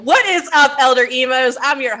What is up, Elder Emos?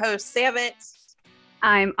 I'm your host, Samit.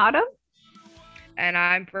 I'm Autumn. And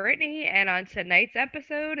I'm Brittany, and on tonight's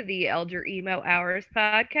episode of the Elder Emo Hours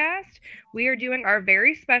podcast, we are doing our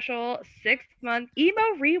very special 6-month emo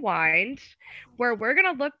rewind, where we're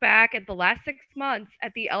going to look back at the last 6 months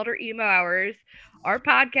at the Elder Emo Hours, our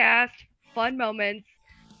podcast, fun moments,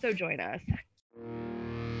 so join us.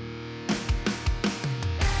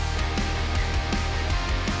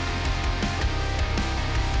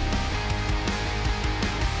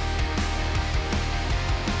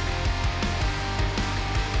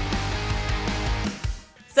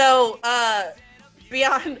 So,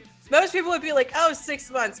 beyond, most people would be like, oh,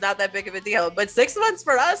 6 months, not that big of a deal. But 6 months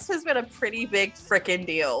for us has been a pretty big freaking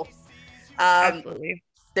deal. Absolutely.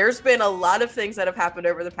 There's been a lot of things that have happened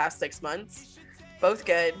over the past 6 months, both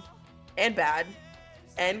good and bad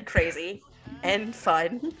and crazy and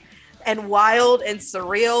fun and wild and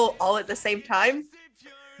surreal all at the same time.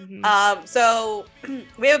 Mm-hmm. So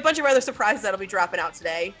we have a bunch of other surprises that'll be dropping out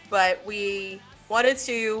today, but we wanted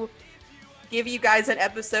to give you guys an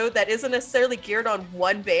episode that isn't necessarily geared on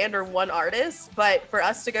one band or one artist, but for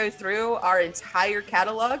us to go through our entire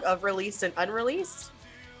catalog of released and unreleased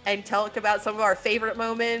and talk about some of our favorite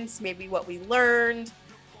moments, maybe what we learned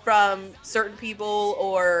from certain people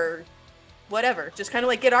or whatever. Just kind of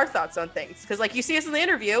like get our thoughts on things. Because like you see us in the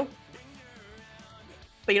interview,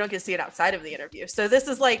 but you don't get to see it outside of the interview. So this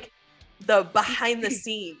is like the behind the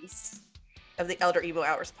scenes of the Elder Emo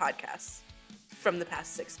Hours podcast from the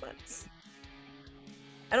past 6 months.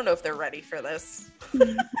 I don't know if they're ready for this.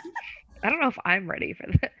 I don't know if I'm ready for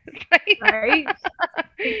this. Right?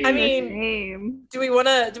 I mean, do we want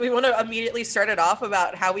to immediately start it off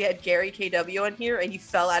about how we had Gary KW on here and you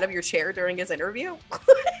fell out of your chair during his interview?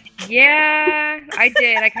 Yeah, I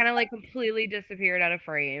did. I kind of like completely disappeared out of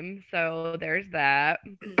frame. So there's that.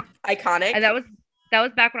 Iconic. And that was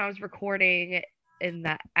back when I was recording in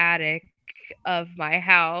the attic of my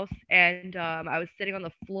house, and I was sitting on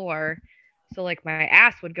the floor, so like my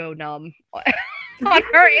ass would go numb on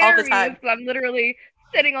her interviews. I'm literally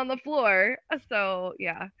sitting on the floor. So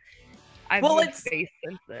yeah, I've moved space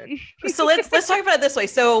since then. So let's talk about it this way.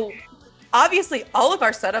 So obviously, all of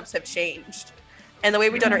our setups have changed, and the way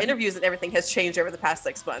we've done our interviews and everything has changed over the past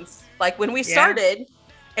 6 months. Like when we started,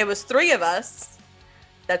 it was 3 of us.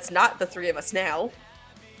 That's not the 3 of us now.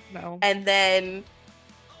 No. And then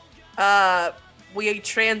we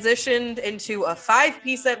transitioned into a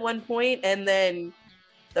 5-piece at one point, and then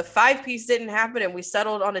the 5-piece didn't happen, and we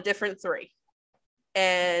settled on a different 3.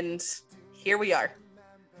 And here we are.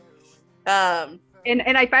 And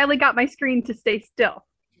I finally got my screen to stay still.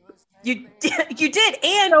 You did,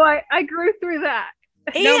 and so I grew through that.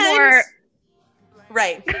 And, no more,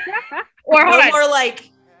 right? Or no more like,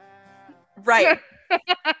 right?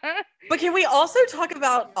 But can we also talk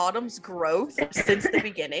about Autumn's growth since the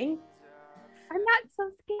beginning? I'm not so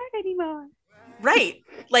scared anymore. Right.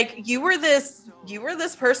 Like you were this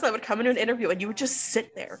person that would come into an interview and you would just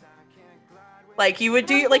sit there. Like you would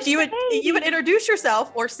do you would introduce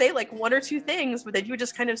yourself or say like 1 or 2 things, but then you would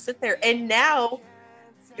just kind of sit there. And now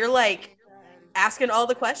you're like asking all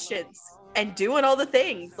the questions and doing all the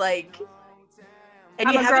things. Like, and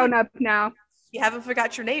I'm a grown up now. You haven't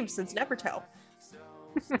forgot your name since Nevertell.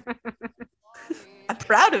 I'm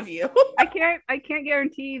proud of you. I can't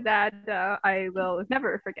guarantee that I will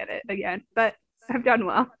never forget it again, but I've done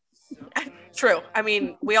well. True. I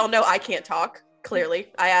mean, we all know I can't talk, clearly.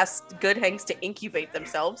 I asked good hangs to incubate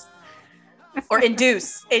themselves. Or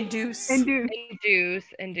induce. And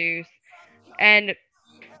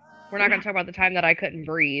we're not going to talk about the time that I couldn't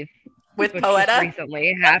breathe. With Poeta?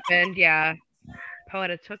 Recently happened, yeah.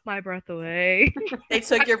 Poeta took my breath away. They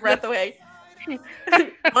took your breath away.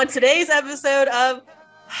 On today's episode of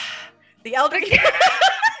the Elder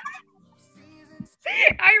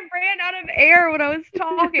I ran out of air when I was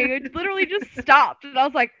talking. It literally just stopped, and I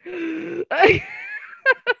was like,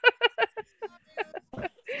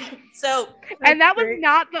 so. And that was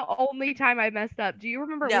not the only time I messed up. Do you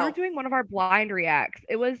remember we were doing one of our blind reacts?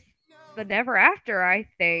 It was the Never After, I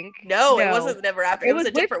think. No, it wasn't the Never After. It was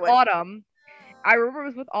a different one. Autumn. I remember it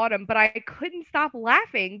was with Autumn, but I couldn't stop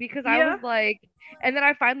laughing because I was like, and then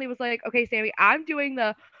I finally was like, okay, Sammy, I'm doing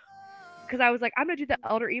because I was like, I'm going to do the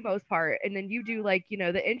Elder Emos part. And then you do like,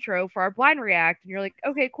 the intro for our blind react. And you're like,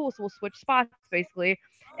 okay, cool. So we'll switch spots basically.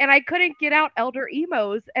 And I couldn't get out Elder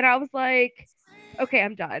Emos. And I was like, okay,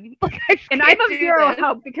 I'm done. And I'm of zero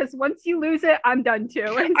help because once you lose it, I'm done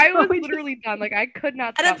too. And I was literally done. Like I could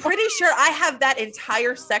not. And I'm pretty sure I have that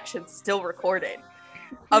entire section still recorded.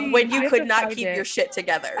 Of when you could not keep your shit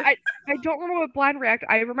together. I don't remember what blind react.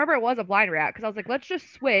 I remember it was a blind react because I was like, let's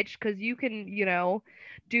just switch because you can,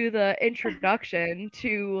 do the introduction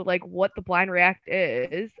to like what the blind react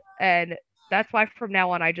is, and that's why from now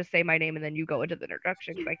on I just say my name and then you go into the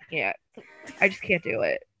introduction because I just can't do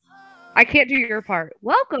it. I can't do your part.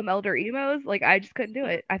 Welcome, Elder Emos. Like I just couldn't do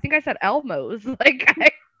it. I think I said Elmos.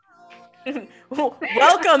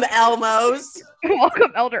 Welcome, Elmos.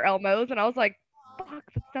 Welcome, Elder Elmos, and I was like, fuck,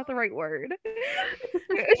 that's not the right word.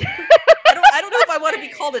 I don't know if I want to be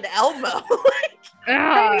called an Elmo.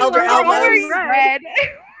 Elder Elmos. Red.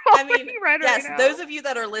 I mean, yes, those of you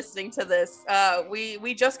that are listening to this,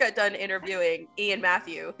 we just got done interviewing Ian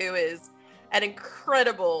Matthew, who is an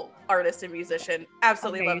incredible artist and musician.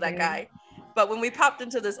 Absolutely love that guy. But when we popped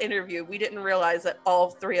into this interview, we didn't realize that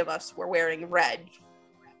all three of us were wearing red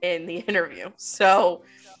in the interview. So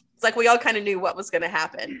it's like we all kind of knew what was going to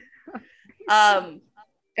happen.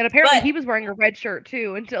 And apparently he was wearing a red shirt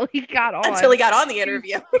too until he got on. Until he got on the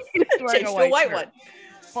interview. Changed to a white shirt.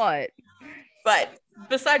 One. But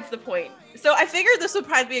besides the point. So I figured this would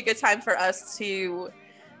probably be a good time for us to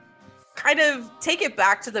kind of take it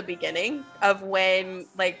back to the beginning of when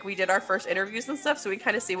like we did our first interviews and stuff. So we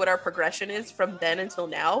kind of see what our progression is from then until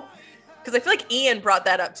now. Because I feel like Ian brought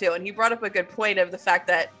that up too. And he brought up a good point of the fact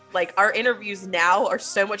that like our interviews now are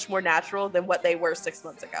so much more natural than what they were 6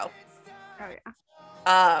 months ago. Oh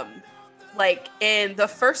yeah. Like in the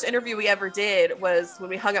first interview we ever did was when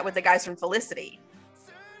we hung out with the guys from Felicity.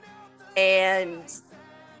 And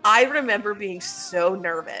I remember being so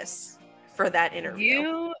nervous for that interview.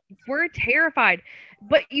 You were terrified,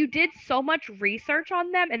 but you did so much research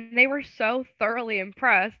on them and they were so thoroughly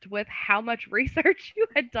impressed with how much research you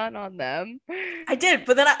had done on them. I did,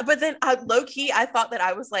 but then low key I thought that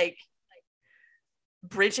I was like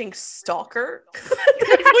bridging stalker.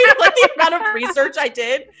 Like the amount of research I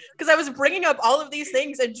did, because I was bringing up all of these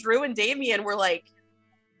things and Drew and Damien were like,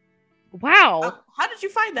 wow, how did you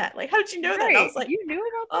find that? Like, how did you know that? And I was like, you knew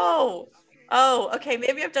about that? Oh, okay,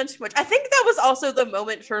 maybe I've done too much. I think that was also the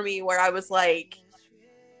moment for me where I was like,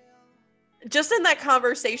 just in that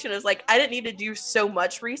conversation is like, I didn't need to do so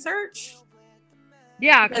much research.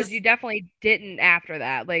 Yeah, because you definitely didn't after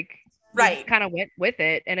that. Like, right, kind of went with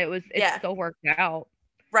it, and it still worked out.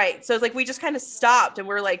 Right. So it's like we just kind of stopped and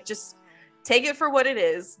we're like, just take it for what it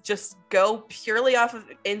is. Just go purely off of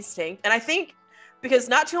instinct. And I think because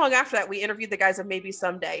not too long after that, we interviewed the guys of Maybe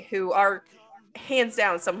Someday, who are hands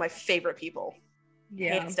down some of my favorite people.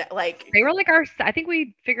 Yeah. Hands down, like they were like I think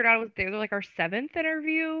we figured out they were like our 7th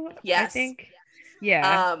interview. Yes. I think.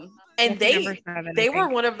 Yeah. And they were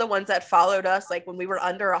one of the ones that followed us like when we were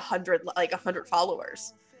under 100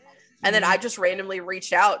 followers. And then I just randomly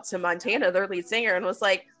reached out to Montana, their lead singer, and was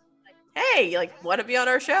like, hey, like, want to be on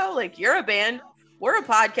our show? Like, you're a band. We're a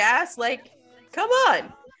podcast. Like, come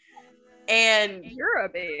on. And you're a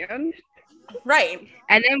band. Right.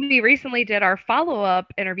 And then we recently did our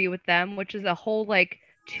follow-up interview with them, which is a whole, like,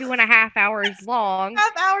 2.5 hours long. 2.5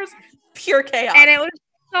 hours. Pure chaos. And it was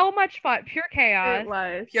so much fun. Pure chaos. It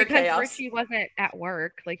was. Pure chaos. Richie wasn't at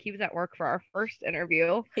work. Like, he was at work for our first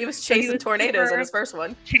interview. He was chasing tornadoes in his first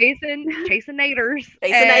one. Chasing naters.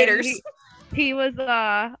 Chasing naters. He was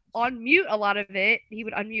on mute a lot of it. He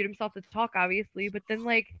would unmute himself to talk, obviously. But then,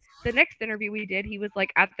 like, the next interview we did, he was,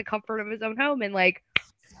 like, at the comfort of his own home and, like,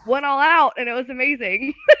 went all out. And it was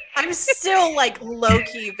amazing. I'm still, like,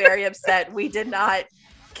 low-key very upset we did not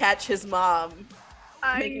catch his mom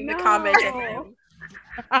making a comment at him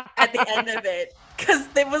at the end of it, because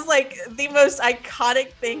it was like the most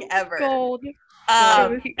iconic thing ever. Gold.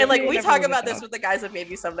 And like we talk about this with the guys of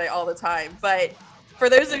Maybe Someday all the time, but for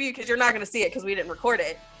those of you, because you're not going to see it because we didn't record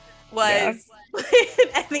it, was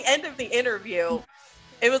at the end of the interview,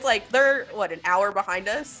 it was like they're an hour behind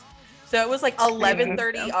us, so it was like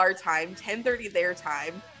 11:30 our time, 10:30 their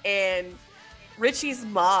time, and Richie's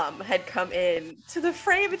mom had come in to the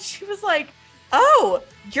frame and she was like, oh,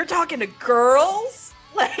 you're talking to girls?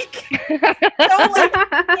 Like, so like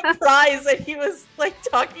surprised that he was like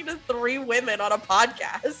talking to 3 women on a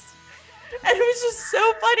podcast. And it was just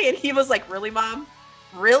so funny. And he was like, really, Mom?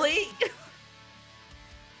 Really?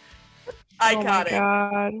 Iconic. Oh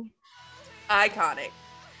my God. Iconic.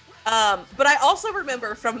 But I also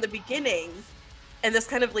remember from the beginning, and this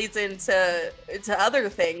kind of leads into other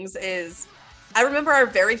things, is I remember our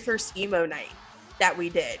very first emo night that we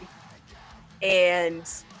did. And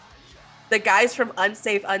the guys from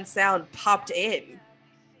Unsafe Unsound popped in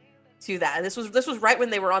to that. And this was right when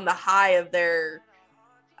they were on the high of their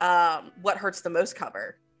What Hurts the Most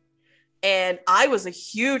cover. And I was a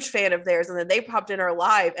huge fan of theirs. And then they popped in our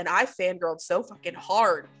live and I fangirled so fucking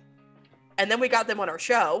hard. And then we got them on our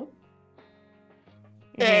show.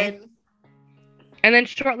 Mm-hmm. And And then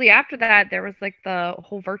shortly after that, there was like the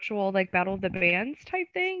whole virtual like Battle of the Bands type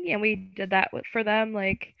thing, and we did that for them.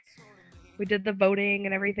 Like we did the voting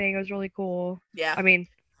and everything. It was really cool. Yeah. I mean,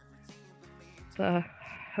 the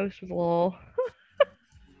host was a little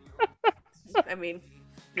I mean,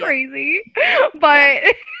 crazy, but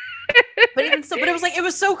but even so, but it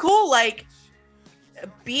was so cool, like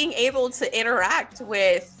being able to interact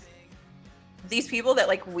with these people that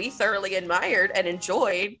like we thoroughly admired and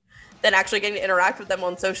enjoyed, then actually getting to interact with them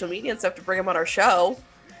on social media and stuff to bring them on our show.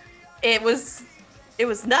 It was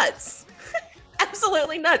nuts.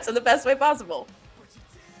 Absolutely nuts in the best way possible.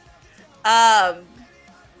 And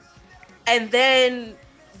then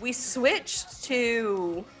we switched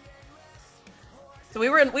to, so we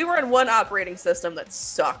were in one operating system that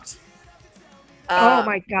sucked. Oh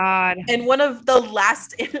my god. And one of the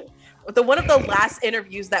last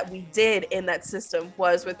interviews that we did in that system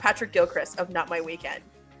was with Patrick Gilchrist of Not My Weekend.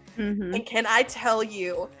 Mm-hmm. And can I tell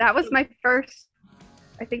you, that was my first.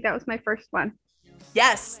 I think that was my first one.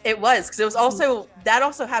 Yes, it was, because it was also that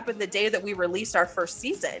also happened the day that we released our first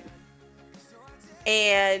season.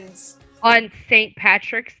 And on St.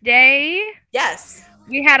 Patrick's Day, yes,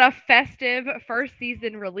 we had a festive first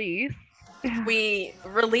season release. We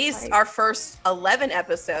released our first 11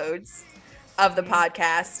 episodes of the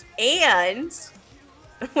podcast, and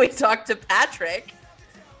we talked to Patrick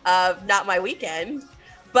of Not My Weekend.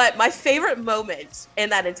 But my favorite moment in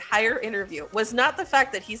that entire interview was not the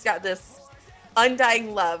fact that he's got this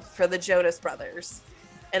undying love for the Jonas Brothers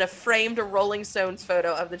and a framed Rolling Stones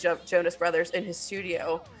photo of the Jonas Brothers in his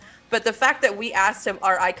studio, but the fact that we asked him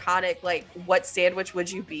our iconic, like, what sandwich would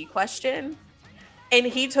you be question, and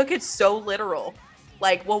he took it so literal.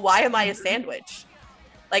 Like, well, why am I a sandwich?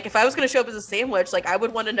 Like, if I was going to show up as a sandwich, like, I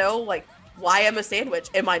would want to know, like, why I'm a sandwich.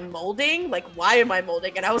 Am I molding? Like, why am I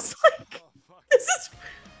molding? And I was like, this is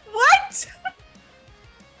what?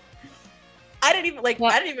 I didn't even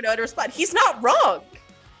know how to respond. He's not wrong.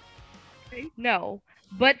 No.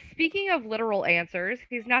 But speaking of literal answers,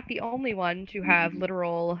 he's not the only one to have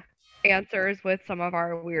literal answers with some of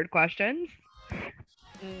our weird questions.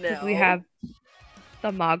 No. We have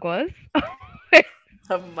the Magwas.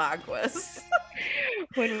 The Magwas.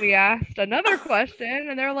 When we asked another question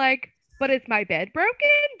and they're like, but is my bed broken?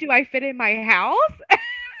 Do I fit in my house?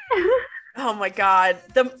 Oh my god.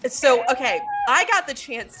 Okay, I got the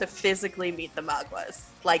chance to physically meet the Magwas.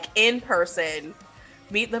 Like, in person,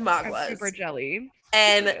 meet the Magwas. I'm super jelly.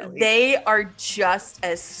 And they are just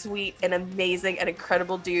as sweet and amazing and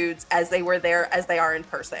incredible dudes as they are in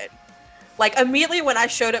person. Like, immediately when I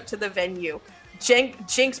showed up to the venue,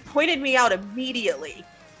 Jinx pointed me out immediately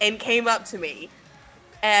and came up to me.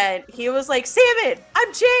 And he was like, Salmon,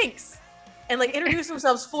 I'm Jinx! And like introduced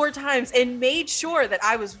themselves 4 times and made sure that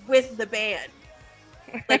I was with the band.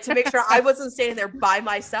 Like, to make sure I wasn't standing there by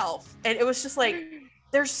myself. And it was just like,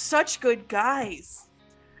 they're such good guys.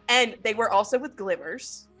 And they were also with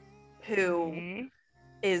Glimmers, who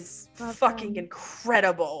is fucking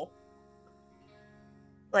incredible.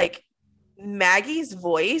 Like, Maggie's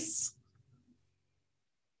voice,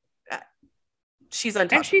 she's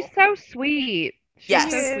untouchable. And she's so sweet.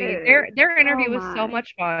 Yes. So sweet. Their interview was so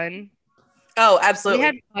much fun. Oh, absolutely. We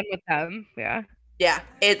had fun with them. Yeah. Yeah.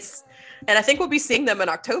 And I think we'll be seeing them in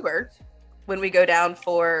October when we go down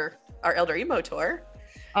for our Elder Emo tour.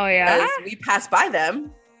 Oh, yeah? We pass by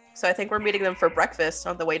them. So I think we're meeting them for breakfast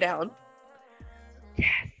on the way down.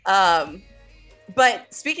 Yes.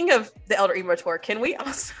 But speaking of the Elder Emo tour, can we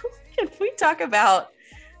talk about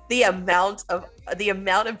the amount of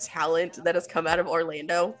talent that has come out of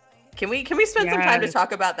Orlando? Can we spend some time to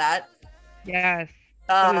talk about that? Yes.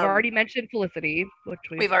 So we've already mentioned Felicity,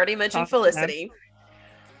 we've already mentioned Felicity.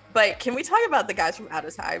 But can we talk about the guys from Out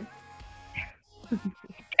of Time?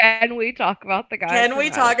 Can we talk about the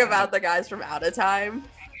guys from Out of Time?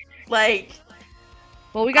 Like,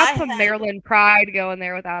 well, we got some Maryland pride going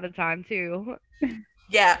there with Out of Time too.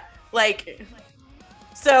 Yeah, like,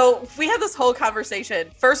 so we had this whole conversation.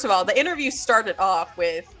 First of all, the interview started off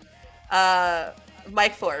with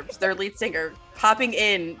Mike Forbes, their lead singer, popping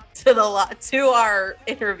in to our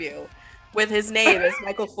interview with his name as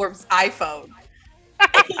Michael Forbes' iPhone.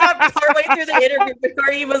 And he got partway through the interview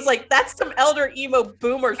before he was like, "That's some Elder Emo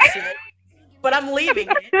boomer shit," but I'm leaving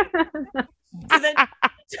it. And then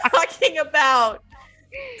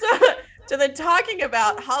talking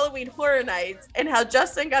about Halloween Horror Nights and how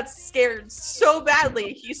Justin got scared so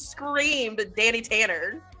badly he screamed Danny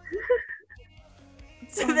Tanner.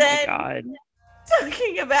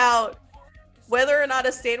 Talking about whether or not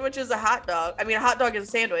a sandwich is a hot dog. I mean, a hot dog is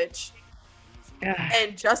a sandwich.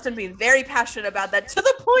 And Justin being very passionate about that, to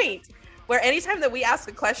the point where anytime that we ask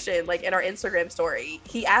a question, like in our Instagram story,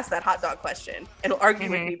 he asks that hot dog question and will argue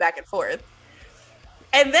with me back and forth.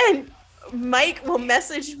 And then Mike will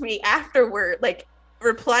message me afterward, like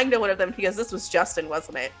replying to one of them. He goes, "This was Justin,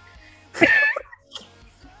 wasn't it?"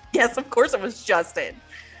 Yes, of course it was Justin.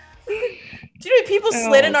 Do you know people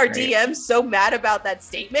slid in our DMs so mad about that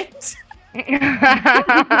statement?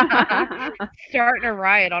 Starting a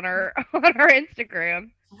riot on our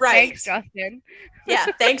Instagram. Right. Thanks, Justin. Yeah,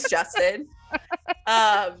 thanks, Justin.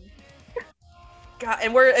 God,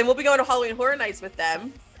 and we'll be going to Halloween Horror Nights with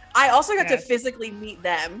them. I also got to physically meet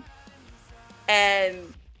them,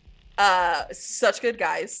 and such good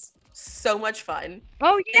guys, so much fun.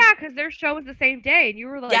 Oh yeah, because their show was the same day, and you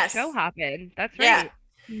were like show hopping. That's right.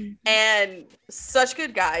 Yeah. And such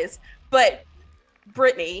good guys. But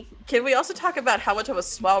Brittany, can we also talk about how much of a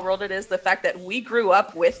small world it is? The fact that we grew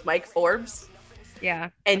up with Mike Forbes. Yeah.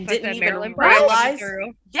 And didn't even realize.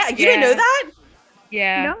 Yeah, you didn't know that?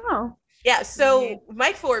 Yeah. No. Yeah, so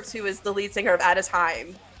Mike Forbes, who is the lead singer of At a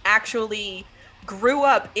Time, actually grew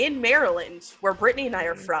up in Maryland, where Brittany and I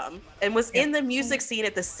are from, and was in the music scene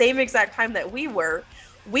at the same exact time that we were.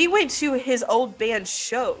 We went to his old band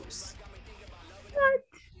shows. What?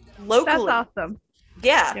 Locally. That's awesome.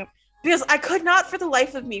 Yeah. Yep. Because I could not for the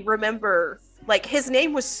life of me remember, like, his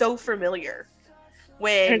name was so familiar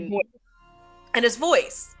when... And his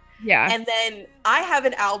voice. Yeah. And then I have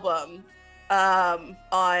an album on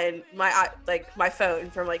my phone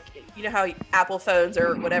from, like, you know how Apple phones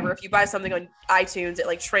or whatever, if you buy something on iTunes, it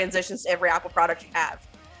like transitions to every Apple product you have.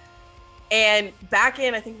 And back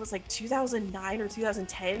in, I think it was like 2009 or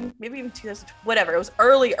 2010, maybe even 2000, whatever. It was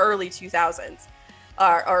early 2000s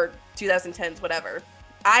or 2010s, whatever.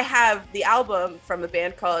 I have the album from a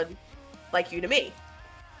band called Like You to Me.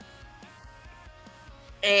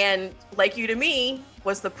 And Like You to Me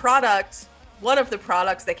was one of the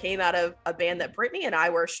products that came out of a band that Brittany and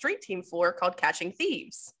I were a street team for called Catching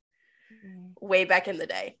Thieves, way back in the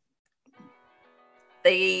day.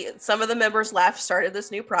 Some of the members left, started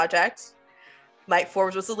this new project. Mike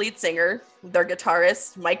Forbes was the lead singer. Their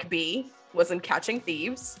guitarist, Mike B, was in Catching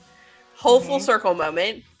Thieves. Whole full circle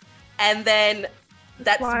moment. And then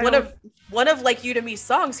that's one of Like You to Me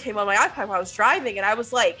songs came on my iPod while I was driving, and I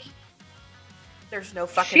was like, there's no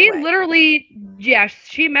fucking way. She literally,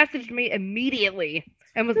 she messaged me immediately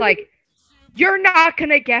and was like, "You're not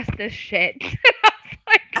gonna guess this shit."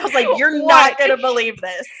 I was like, "You're not gonna believe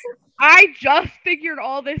this." I just figured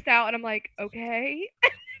all this out, and I'm like, "Okay."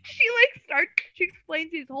 She explains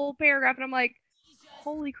his whole paragraph, and I'm like,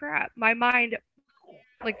 "Holy crap!" My mind,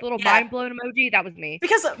 like the little mind blown emoji, that was me.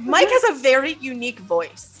 Because Mike has a very unique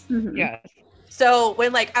voice. Mm-hmm. Yes. So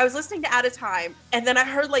when like I was listening to At a Time, and then I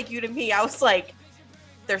heard Like You to Me, I was like,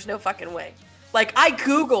 there's no fucking way. Like, I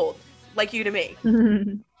Googled Like You to Me.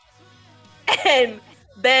 And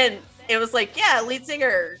then it was like, lead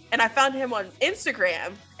singer. And I found him on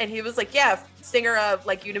Instagram, and he was like, singer of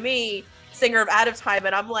Like You to Me, singer of Out of Time.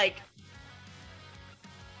 And I'm like,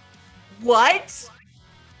 what?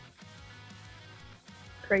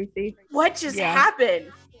 Crazy. What just happened?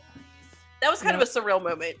 That was kind of a surreal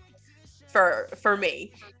moment for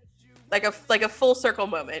me. Like a full circle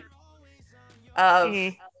moment.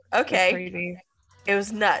 Okay, it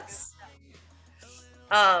was nuts.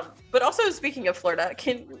 But also, speaking of Florida,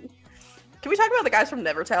 can we talk about the guys from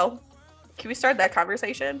Nevertell? Can we start that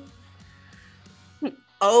conversation?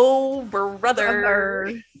 Oh,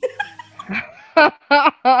 brother.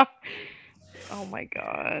 Oh my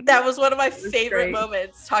god. That was one of my favorite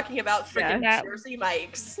moments, talking about freaking Jersey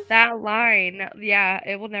Mikes. That line,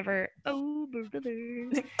 it will never. Oh, brother.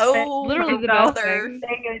 Oh, literally the brother.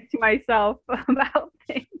 Saying it to myself about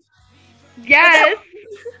things. Yes.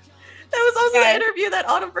 That was also the interview that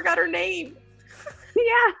Autumn forgot her name.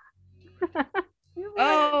 Yeah.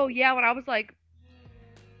 Oh yeah, when I was like,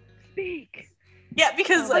 speak. Yeah,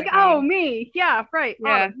 because me. Yeah, right.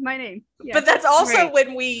 Yeah. Autumn, my name. Yeah. But that's also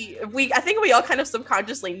when we I think we all kind of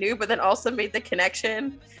subconsciously knew, but then also made the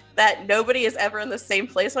connection that nobody is ever in the same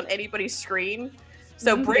place on anybody's screen.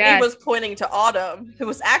 So Brittany was pointing to Autumn, who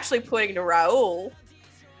was actually pointing to Raul.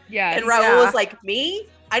 Yeah. And Raul was like, me?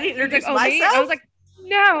 I didn't introduce myself. Me? I was like,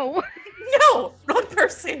 no. No, wrong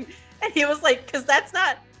person. And he was like, because that's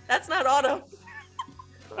not Autumn.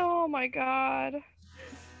 Oh my god.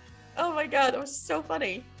 Oh my god, that was so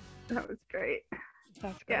funny. That was great.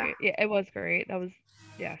 That's great. Yeah, it was great. That was,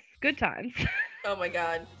 good times. Oh my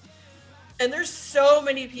god. And there's so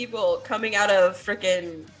many people coming out of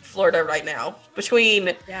freaking Florida right now.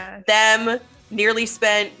 Between them, Nearly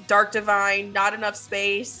Spent, Dark Divine, Not Enough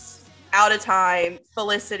Space, Out of Time,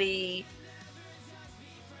 Felicity,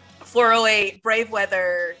 408, Brave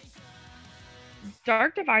Weather,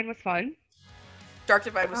 Dark Divine was fun. Dark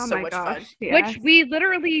Divine was so much fun. Yes. Which we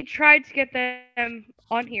literally tried to get them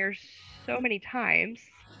on here so many times.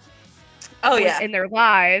 Oh yeah. In their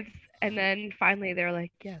lives, and then finally they're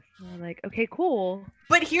like, yes. And we're like, okay, cool.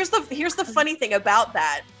 But here's the funny thing about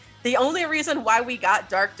that. The only reason why we got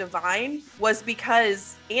Dark Divine was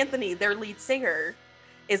because Anthony, their lead singer,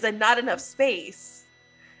 is in Not Enough Space.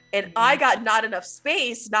 And I got Not Enough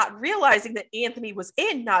Space, not realizing that Anthony was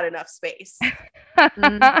in Not Enough Space.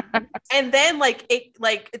 And then like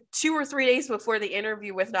 2 or 3 days before the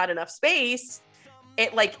interview with Not Enough Space,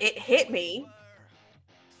 it hit me.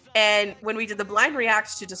 And when we did the blind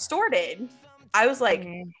reacts to Distorted, I was like,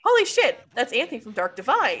 holy shit, that's Anthony from Dark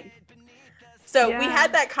Divine. So we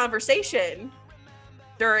had that conversation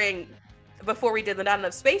before we did the Not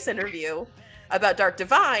Enough Space interview about Dark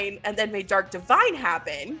Divine, and then made Dark Divine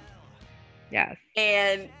happen. Yes.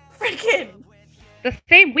 And freaking the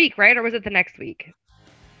same week, right? Or was it the next week?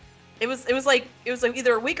 It was like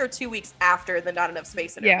either a week or 2 weeks after the Not Enough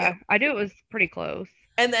Space interview. Yeah, I knew it was pretty close.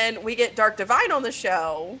 And then we get Dark Divine on the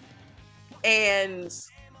show and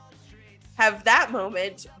have that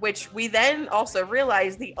moment, which we then also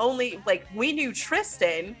realized we knew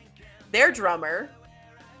Tristan, their drummer,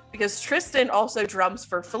 because Tristan also drums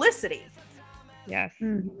for Felicity. Yes.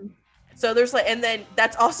 Mm-hmm. So there's and then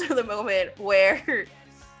that's also the moment where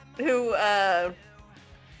they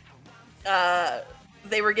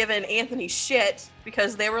were giving Anthony shit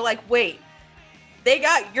because they were like, wait, they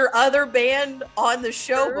got your other band on the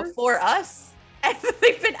show before us? And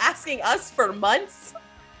they've been asking us for months?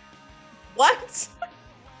 What?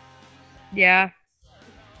 Yeah.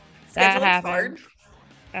 That happened. Hard.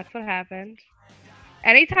 That's what happened.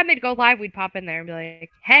 Anytime they'd go live, we'd pop in there and be like,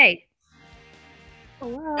 hey.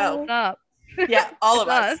 Hello. What's up? Yeah, all of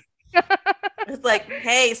us. It's like,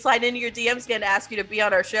 hey, slide into your DMs again to ask you to be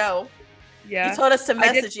on our show. Yeah. You told us to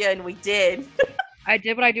message you, and we did. I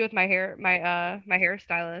did what I do with my hair, my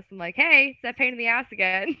hairstylist. I'm like, hey, it's that pain in the ass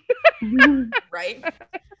again. Right?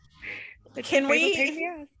 Can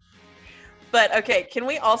we? But okay, can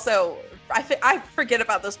we also? I forget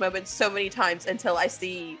about this moment so many times until I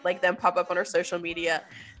see them pop up on our social media.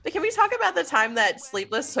 But can we talk about the time that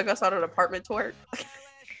Sleepless took us on an apartment tour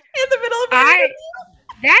in the middle of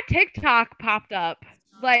that TikTok popped up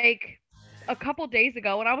like a couple days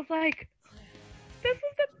ago, and I was like, this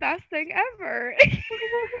is the best thing ever.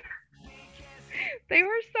 They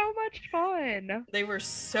were so much fun. They were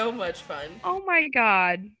so much fun. Oh my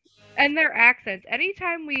god. And their accents.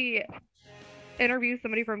 Anytime we interview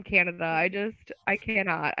somebody from Canada, I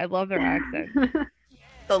cannot. I love their accents.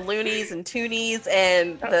 The loonies and toonies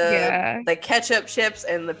and the ketchup chips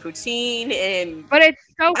and the poutine but it's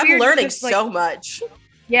so I'm weird. learning so much.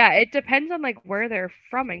 Yeah, it depends on where they're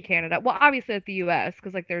from in Canada. Well, obviously at the US,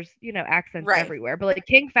 because there's accents everywhere. But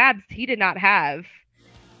King Fabs, he did not have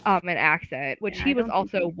an accent, which he was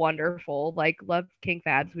also wonderful. Love King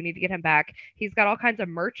Fabs. We need to get him back. He's got all kinds of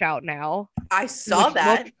merch out now. I saw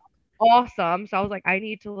that. Awesome. So I was like, I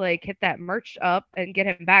need to hit that merch up and get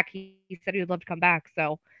him back. He said he would love to come back.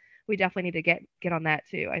 So we definitely need to get on that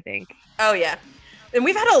too, I think. Oh yeah. And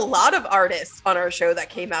we've had a lot of artists on our show that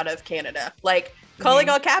came out of Canada. Calling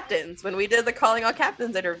All Captains. When we did the Calling All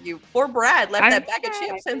Captains interview, poor Brad left that bag of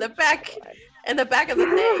chips in the back of the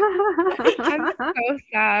thing. I'm so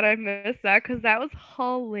sad I missed that because that was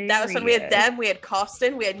hilarious. That was when we had them, we had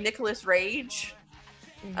Costin, we had Nicholas Rage.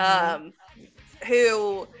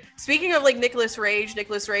 Who, speaking of Nicholas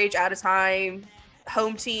Rage, Out of Time,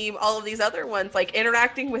 Home Team, all of these other ones,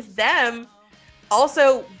 interacting with them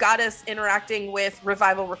also got us interacting with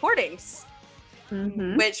Revival Recordings.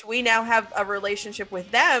 Mm-hmm. Which we now have a relationship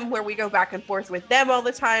with them where we go back and forth with them all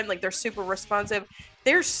the time. They're super responsive.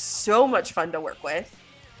 They're so much fun to work with.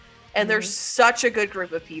 And they're such a good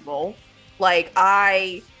group of people.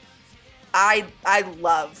 I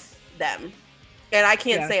love them. And I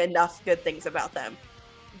can't say enough good things about them.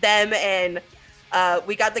 Them and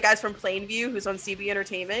we got the guys from Plainview who's on CB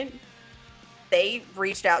Entertainment. They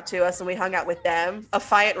reached out to us and we hung out with them.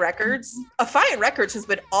 Affiant Records. Affiant Records has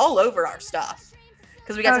been all over our stuff.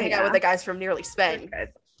 Because we got to hang out with the guys from Nearly Spent.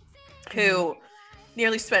 Who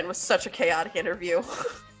Nearly Spent was such a chaotic interview.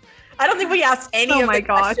 I don't think we asked any of the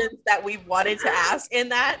questions that we wanted to ask in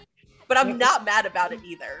that. But I'm not mad about it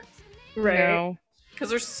either. Right. Because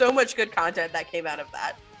there's so much good content that came out of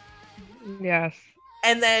that. Yes.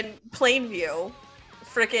 And then Plainview.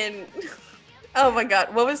 Freaking... Oh my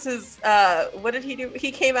god, what was his, what did he do? He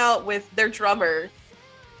came out with their drummer,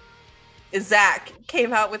 Zach,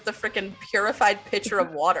 came out with the freaking purified pitcher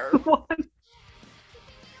of water.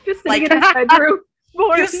 Just sitting in his bedroom.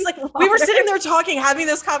 We were sitting there talking, having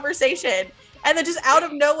this conversation, And then just out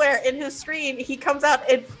of nowhere in his stream, he comes out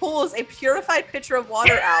and pulls a purified pitcher of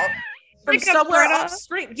water out from Like somewhere off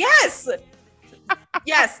stream. Yes.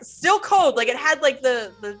 Yes. Still cold. Like it had like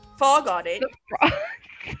the fog on it.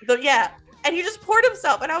 Yeah. And he just poured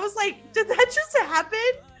himself. And I was like, did that just happen?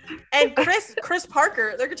 And Chris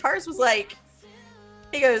Parker, their guitarist, was like,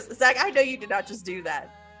 he goes, Zach, I know you did not just do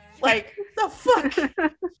that. Like, the fuck?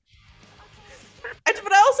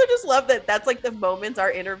 But I also just love that that's like the moments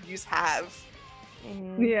our interviews have.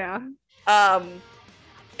 Yeah.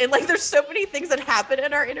 And like there's so many things that happen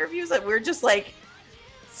in our interviews that we're just like,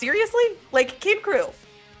 seriously? Like Kid Crew.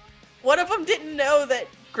 One of them didn't know that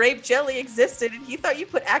grape jelly existed and he thought you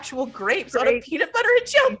put actual grapes on a peanut butter and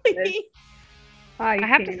jelly. I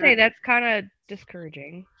have to say that's kind of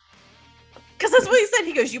discouraging. Because that's what he said.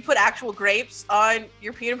 He goes, you put actual grapes on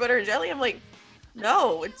your peanut butter and jelly? I'm like,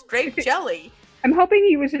 no, it's grape jelly. I'm hoping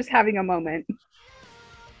he was just having a moment.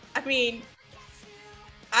 I mean,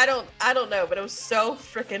 I don't know, but it was so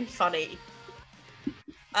freaking funny.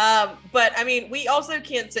 But I mean, we also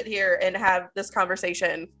can't sit here and have this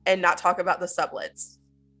conversation and not talk about the sublets.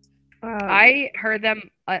 I heard them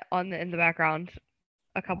in the background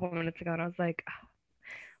a couple of minutes ago, and I was like,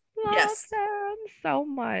 love them so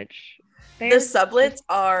much. The sublets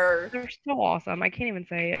they're so awesome. I can't even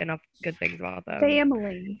say enough good things about them.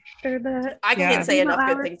 Family. I can't say enough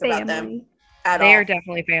good things about them at all. They are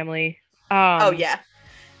definitely family. Oh yeah.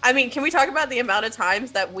 I mean, can we talk about the amount of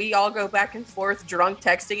times that we all go back and forth drunk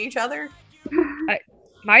texting each other?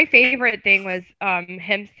 My favorite thing was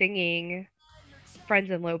him singing Friends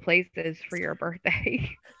in Low Places for your birthday.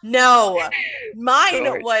 No,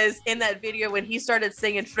 mine was in that video when he started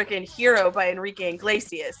singing freaking Hero by Enrique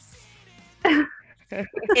Iglesias.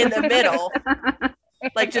 In the middle,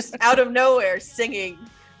 like just out of nowhere singing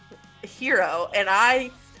Hero, and I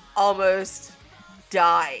almost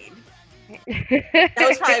died. That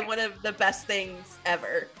was probably one of the best things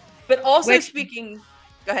ever. But also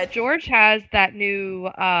go ahead. George has that new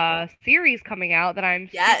series coming out that I'm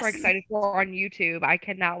super excited for on YouTube. I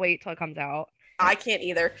cannot wait till it comes out. I can't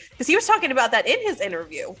either, because he was talking about that in his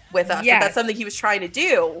interview with us. Yes. That's something he was trying to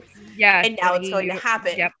do. Yeah, and now it's going to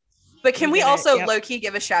happen. Yep. But can we also low-key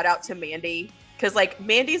give a shout out to Mandy? Because like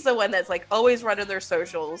Mandy's the one that's like always running their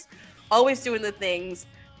socials, always doing the things,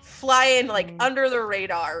 flying like under the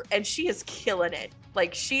radar, and she is killing it.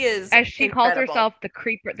 Like she is, as she incredible. calls herself, the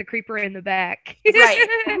creeper in the back. Right.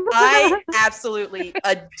 I absolutely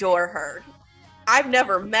adore her. I've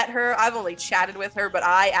never met her. I've only chatted with her, but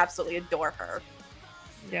I absolutely adore her.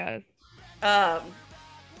 Yes.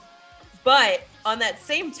 But on that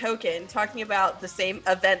same token, talking about the same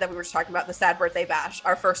event that we were just talking about, the Sad Birthday Bash,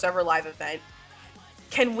 our first ever live event,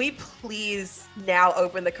 can we please now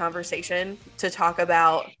open the conversation to talk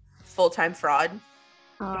about Full-Time Fraud?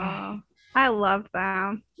 Oh, I love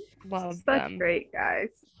them. Such them. Great guys.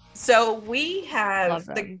 So we have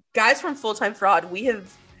the guys from Full-Time Fraud. We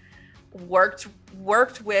have worked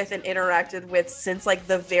with and interacted with since like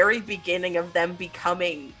the very beginning of them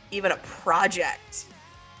becoming even a project.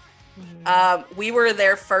 We were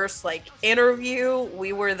their first like interview.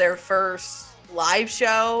 We were their first live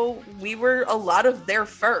show. We were a lot of their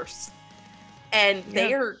first, and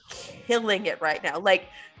they are killing it right now. Like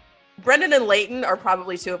Brendan and Leighton are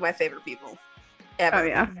probably two of my favorite people ever. Oh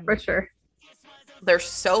yeah, for sure. They're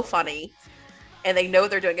so funny, and they know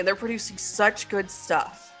what they're doing, and they're producing such good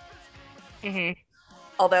stuff. Mm-hmm.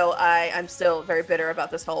 Although I'm still very bitter about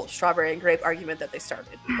this whole strawberry and grape argument that they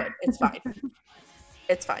started, but it's fine.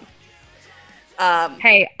 It's fine.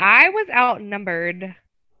 Hey, I was outnumbered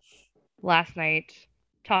last night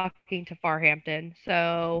talking to Farhampton.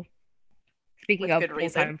 So speaking of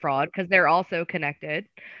Full-Time Fraud, because they're also connected.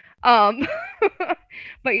 But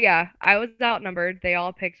yeah, I was outnumbered. They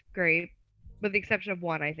all picked grape, with the exception of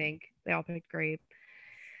one, I think. They all picked grape.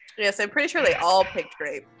 Yes, I'm pretty sure they all picked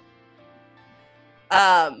grape.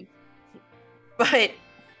 But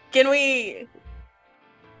can we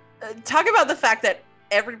talk about the fact that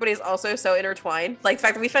everybody's also so intertwined? Like the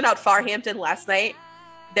fact that we found out Farhampton last night,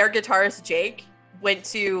 their guitarist Jake went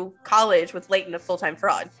to college with Leighton of Full-Time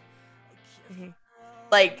Fraud. Mm-hmm.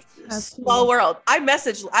 Like small world. I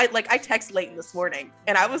text Leighton this morning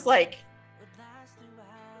and I was like,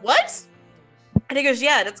 what? And he goes,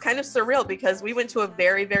 yeah, and it's kind of surreal because we went to a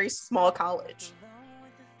very, very small college.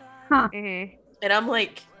 Huh. Mm-hmm. And I'm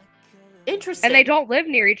like, interesting. And they don't live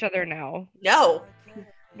near each other now. No.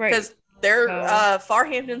 Right. Because they're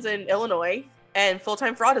Farhampton's in Illinois and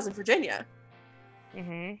Full-Time Fraud is in Virginia.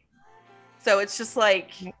 Mm-hmm. So it's just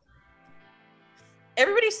like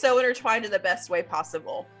everybody's so intertwined in the best way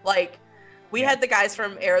possible. Like we had the guys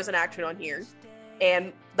from Arrows in Action on here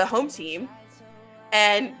and the home team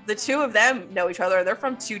And the two of them know each other. They're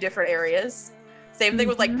from two different areas. Same thing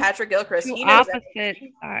with like Patrick Gilchrist. Two He knows opposite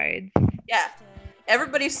sides. Yeah.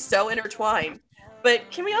 Everybody's so intertwined. But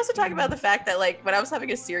can we also talk about the fact that like when I was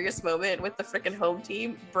having a serious moment with the freaking home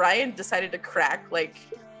team, Brian decided to crack like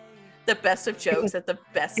the best of jokes at the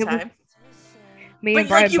best time. Me and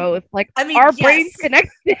Brian both. Like, I mean, our brains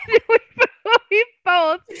connected. we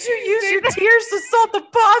both. Did you use your tears to salt the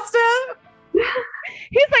pasta?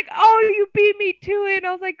 He's like, oh, you beat me to it. And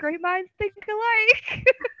I was like, great minds think alike.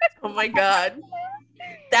 Oh my God.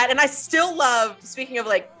 That, and I still love, speaking of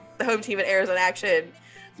like the home team at Arrows in Action,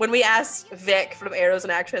 when we asked Vic from Arrows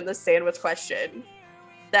in Action the sandwich question,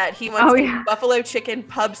 that he wants a buffalo chicken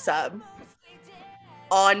pub sub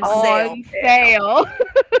on sale.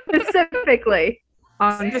 Specifically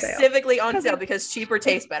on sale because cheaper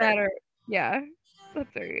tastes better. Yeah,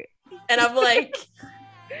 that's right. And I'm like,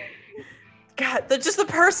 God, just the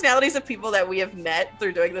personalities of people that we have met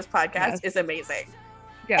through doing this podcast is amazing.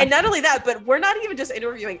 Yeah. And not only that, but we're not even just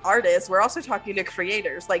interviewing artists. We're also talking to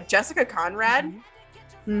creators like Jessica Conrad,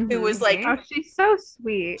 who was like, oh, she's so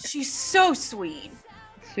sweet. She's so sweet.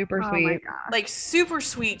 Super sweet. Like super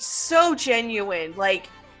sweet, so genuine. Like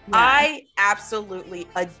I absolutely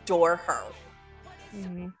adore her.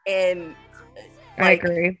 And like, I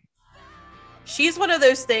agree. She's one of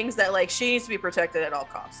those things that like she needs to be protected at all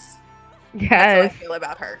costs. Yes. That's how I feel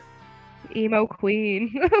about her. Emo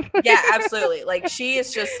queen. Yeah, absolutely. Like she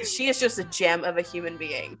is just a gem of a human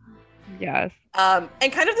being. Yes. And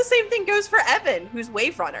kind of the same thing goes for Evan, who's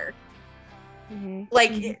Wave Runner.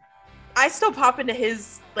 Like I still pop into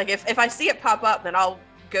his, like if I see it pop up, then I'll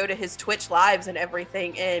go to his Twitch lives and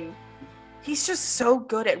everything, and he's just so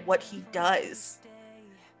good at what he does.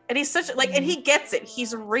 And he's such like, and he gets it.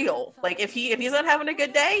 He's real. Like if he's not having a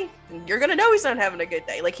good day, you're gonna know he's not having a good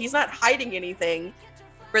day. Like he's not hiding anything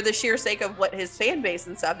for the sheer sake of what his fan base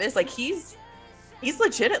and stuff is. Like he's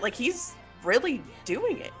legit. Like he's really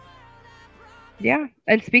doing it. Yeah.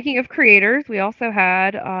 And speaking of creators, we also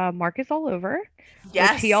had Marcus All Over.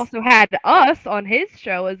 Yes. Which he also had us on his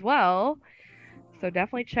show as well. So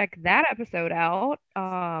definitely check that episode out.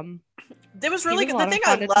 There was really good. The thing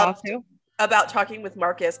I loved about talking with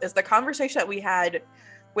Marcus is the conversation that we had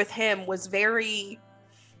with him was very,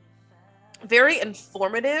 very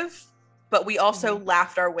informative, but we also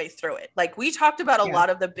laughed our way through it. Like we talked about a lot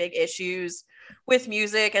of the big issues with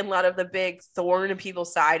music and a lot of the big thorn in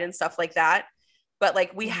people's side and stuff like that. But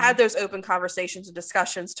like we had those open conversations and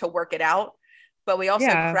discussions to work it out, but we also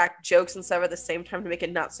cracked jokes and stuff at the same time to make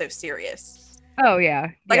it not so serious. Oh yeah.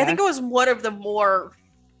 Like I think it was one of the more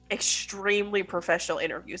extremely professional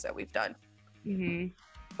interviews that we've done.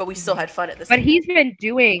 But we still had fun at this. But he's been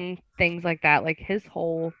doing things like that, like his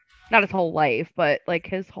whole, not his whole life, but like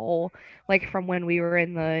his whole, like from when we were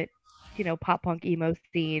in the, pop punk emo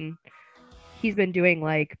scene, he's been doing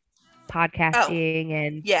like podcasting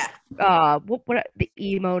and what the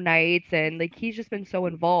emo nights, and like he's just been so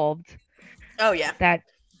involved. Oh yeah. That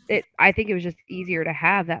I think it was just easier to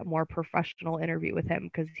have that more professional interview with him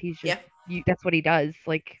because he's just that's what he does.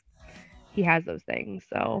 Like he has those things.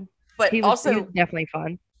 So but he was definitely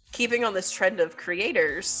fun. Keeping on this trend of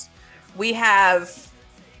creators, we have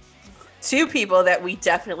two people that we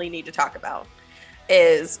definitely need to talk about.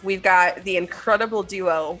 We've got the incredible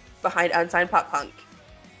duo behind Unsigned Pop Punk,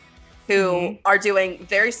 who are doing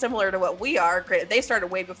very similar to what we are. They started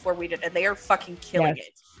way before we did, and they are fucking killing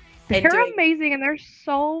it. They're amazing, and they're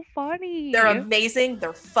so funny. They're amazing.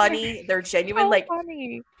 They're funny. They're genuine. So like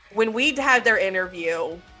funny. When we had their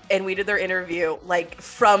interview, and we did their interview, like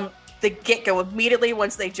from the get-go, immediately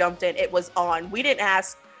once they jumped in, it was on. We didn't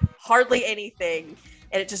ask hardly anything,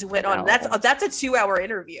 and it just went on. That's a 2-hour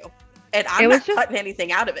interview, and I'm not cutting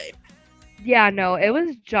anything out of it. Yeah, no, it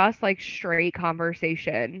was just like straight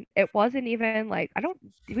conversation. It wasn't even like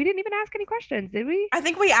we didn't even ask any questions, did we? I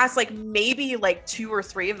think we asked like maybe like 2 or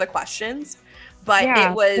 3 of the questions, but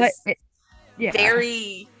it was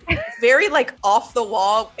very, very like off the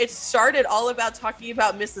wall. It started all about talking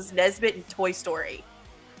about Mrs. Nesbitt and Toy Story.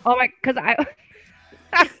 Oh my,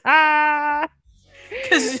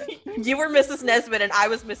 because you were Mrs. Nesbitt and I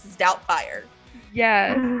was Mrs. Doubtfire.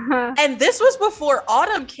 Yeah. And this was before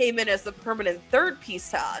Autumn came in as the permanent third piece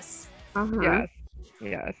to us.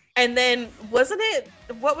 Yes. And then what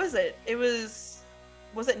was it?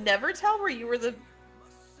 Was it Never Tell where you were the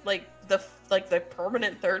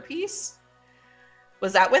permanent third piece?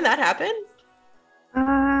 Was that when that happened?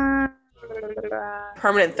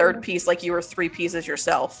 Permanent third piece, like you were 3 pieces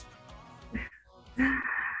yourself.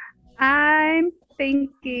 I'm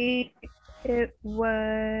thinking it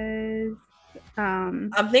was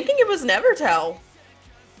I'm thinking it was Never Tell.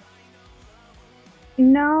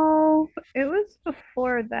 No, it was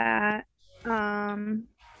before that. Um,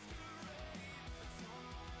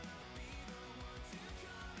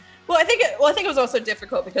 I think it was also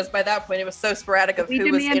difficult because by that point it was so sporadic of we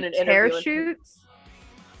who was in demand an interview and parachutes.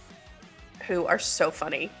 who are so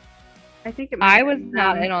funny. I think it might I have was been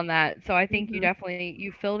not them. in on that, so I think you Mhm. definitely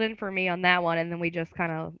you filled in for me on that one, and then we just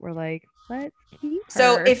kind of were like, let's keep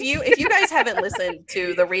So her. if you guys haven't listened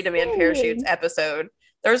to the Redemand Parachutes episode,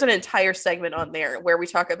 there's an entire segment on there where we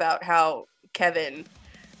talk about how Kevin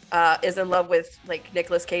is in love with like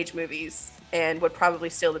Nicolas Cage movies and would probably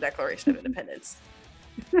steal the Declaration of Independence.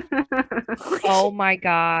 Oh my We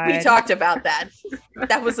god. talked about that.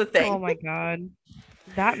 That was a Oh thing. my god.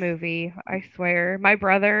 That movie, I swear. My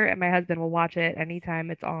brother and my husband will watch it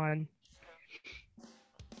anytime it's on.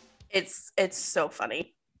 It's so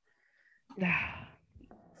funny.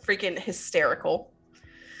 Freaking hysterical.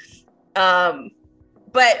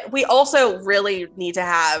 But we also really need to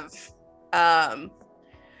have some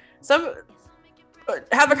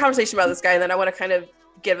have a conversation about this guy, and then I want to kind of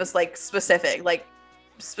give us like specific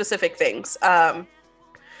things.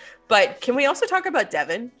 But can we also talk about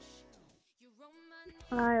Devin?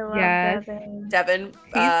 I love Yes. Devin. Devin,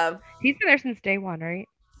 He's been there since day one, right?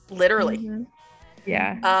 literally. Mhm.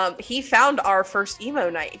 Yeah. He found our first emo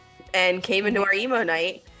night and came into our emo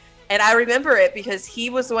night. And I remember it because he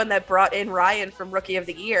was the one that brought in Ryan from Rookie of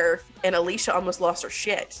the Year, and Alicia almost lost her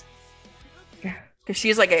shit. Because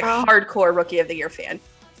she's like a hardcore Rookie of the Year fan.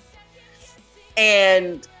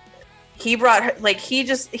 And he brought her, like,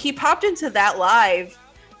 he popped into that live,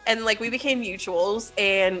 and like we became mutuals,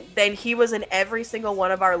 and then he was in every single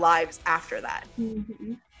one of our lives after that.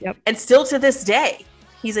 Mhm. Yep. And still to this day,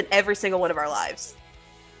 he's in every single one of our lives.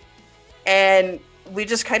 And we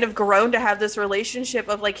just kind of grown to have this relationship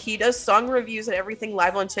of like, he does song reviews and everything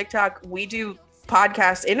live on TikTok. We do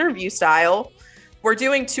podcast interview style. We're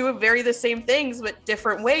doing two of very the same things, but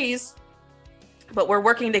different ways. But we're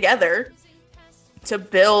working together to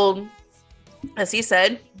build, as he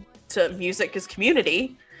said, to music is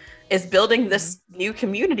community, is building this new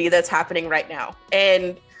community that's happening right now.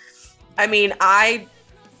 And I mean, I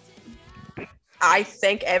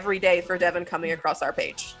thank every day for Devin coming across our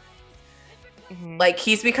page. Like,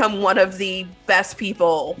 he's become one of the best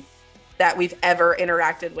people that we've ever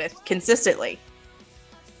interacted with consistently.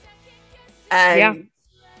 And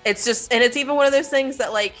it's just, and it's even one of those things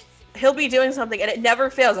that like, he'll be doing something and it never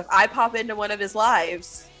fails. If I pop into one of his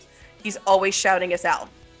lives, he's always shouting us out.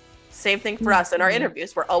 Same thing for us in our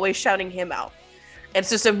interviews. We're always shouting him out. And it's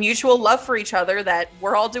just a mutual love for each other that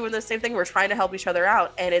we're all doing the same thing. We're trying to help each other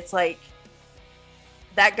out. And it's like,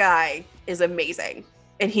 that guy is amazing.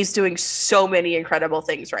 And he's doing so many incredible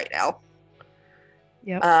things right now.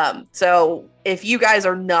 Yep. So if you guys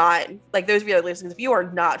are not, like those of you that are listening, if you are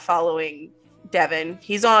not following Devin,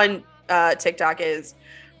 he's on TikTok as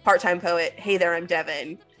Part-Time Poet. Hey there, I'm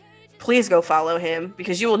Devin. Please go follow him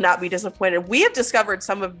because you will not be disappointed. We have discovered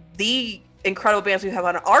some of the incredible bands we have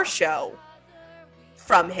on our show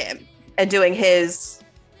from him and doing his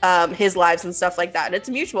lives and stuff like that. And it's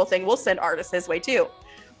a mutual thing. We'll send artists his way too.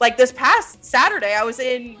 Like this past Saturday, I was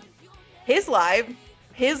in his live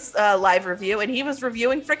review, and he was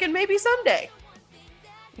reviewing frickin' Maybe Someday.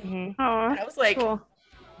 And I was like, cool.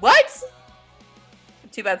 What?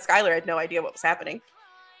 Too bad Skylar had no idea what was happening.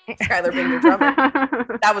 Skylar being the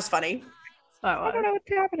drummer. That was funny. I don't know what's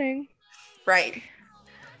happening. Right.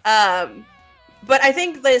 But I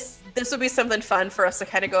think this would be something fun for us to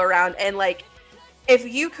kind of go around and like,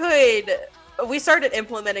 if you could, we started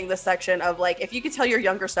implementing this section of like, if you could tell your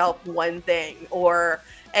younger self one thing or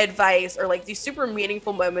advice or like these super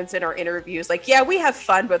meaningful moments in our interviews, like, yeah, we have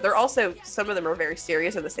fun, but they're also, some of them are very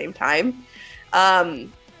serious at the same time.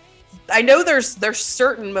 I know there's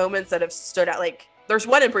certain moments that have stood out. Like there's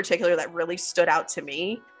one in particular that really stood out to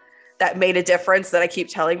me that made a difference that I keep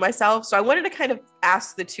telling myself. So I wanted to kind of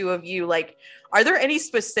ask the two of you, like, are there any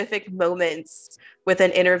specific moments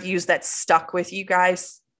within interviews that stuck with you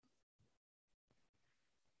guys?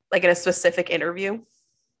 Like in a specific interview?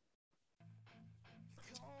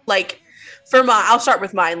 Like for mine, I'll start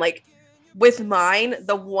with mine. Like with mine,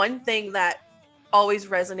 the one thing that always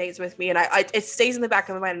resonates with me, and I it stays in the back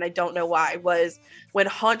of my mind and I don't know why, was when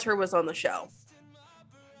Hunter was on the show.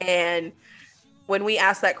 And when we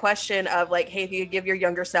asked that question of like, hey, if you could give your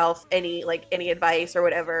younger self any advice or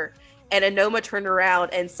whatever, and Anoma turned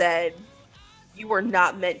around and said, you were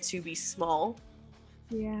not meant to be small.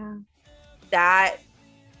 Yeah. That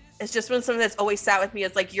it's just been something that's always sat with me.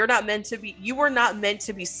 It's like, you were not meant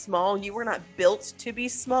to be small. You were not built to be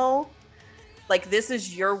small. Like, this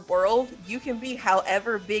is your world. You can be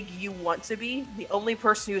however big you want to be. The only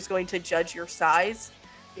person who's going to judge your size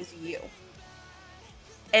is you.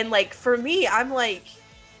 And like, for me, I'm like,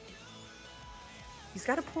 he's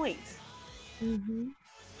got a point.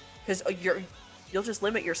 Because you'll just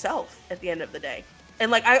limit yourself at the end of the day. And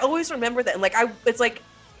like, I always remember that. And like, it's like,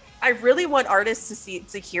 I really want artists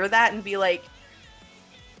to hear that and be like,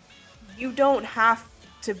 you don't have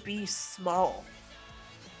to be small.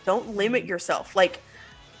 Don't limit yourself. Like,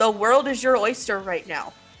 the world is your oyster right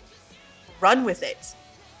now. Run with it.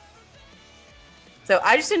 So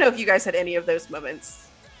I just didn't know if you guys had any of those moments.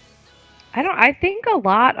 I think a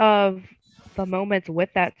lot of the moments with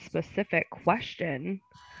that specific question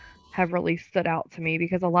have really stood out to me,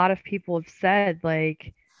 because a lot of people have said,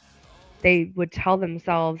 like, they would tell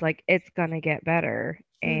themselves, like, it's gonna get better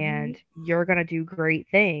and you're gonna do great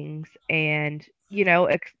things. And, you know,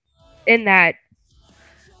 in that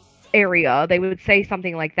area, they would say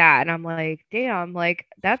something like that. And I'm like, damn, like,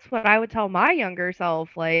 that's what I would tell my younger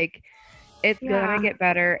self. Like, it's gonna get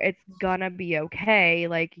better. It's gonna be okay.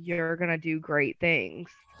 Like, you're gonna do great things.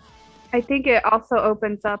 I think it also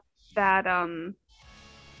opens up that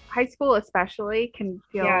high school especially can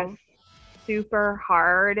feel super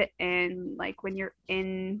hard, and like when you're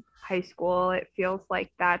in high school it feels like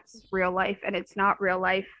that's real life, and it's not real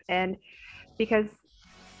life. And because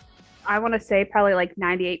I want to say probably like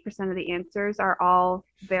 98% of the answers are all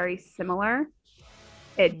very similar,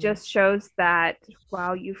 it just shows that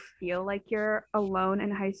while you feel like you're alone in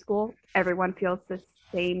high school, everyone feels the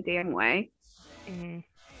same damn way.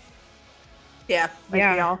 Yeah.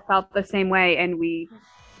 Like, we all felt the same way, and we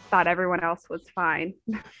thought everyone else was fine.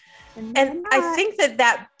 And I think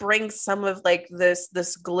that brings some of like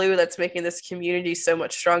this glue that's making this community so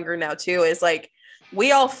much stronger now too, is like,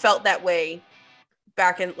 we all felt that way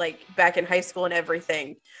back in high school and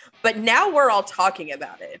everything, but now we're all talking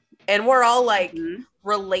about it, and we're all like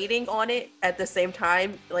relating on it at the same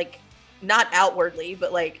time, like, not outwardly,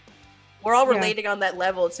 but like, we're all relating on that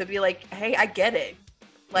level to be like, hey, I get it.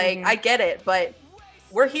 Like, I get it, but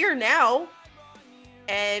we're here now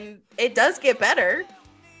and it does get better.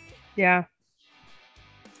 Yeah.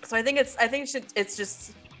 So I think it's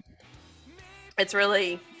just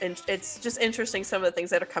interesting, some of the things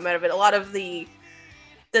that have come out of it. A lot of the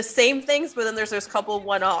same things, but then there's those couple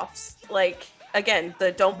one-offs. Like, again,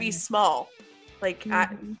 the don't be small. Like,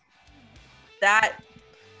 that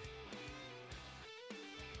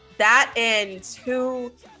and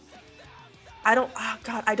who, I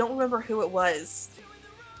don't remember who it was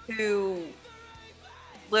who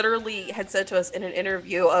literally had said to us in an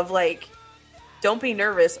interview of like, don't be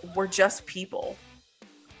nervous, we're just people.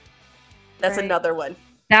 That's another one.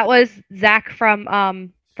 That was Zach from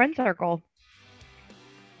Friend Circle.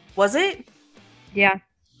 Was it? Yeah.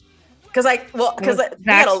 Because we took a lot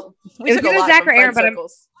Zach from or Aaron, Friend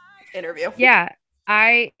Circle's interview. Yeah.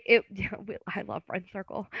 I love Friend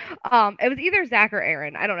Circle. It was either Zach or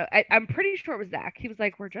Aaron. I don't know. I'm pretty sure it was Zach. He was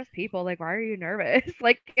like, "We're just people. Like, why are you nervous?"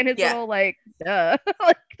 Like, in his little like, duh,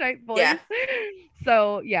 like, type voice. Yeah.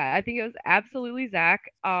 So yeah, I think it was absolutely Zach.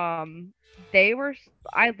 I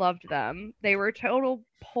loved them. They were total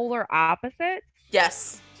polar opposites.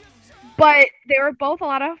 Yes. But they were both a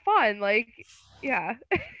lot of fun. Like, yeah.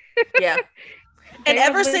 Yeah. And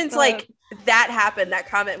ever since like that happened, that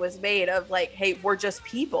comment was made of like, hey, we're just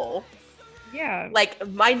people. Yeah. Like,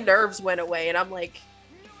 my nerves went away, and I'm like,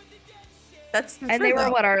 that's and true, they were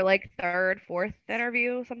our like third, fourth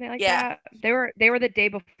interview, something like that. They were the day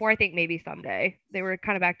before, I think, maybe Sunday. They were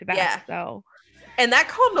kind of back to back. Yeah. So. And that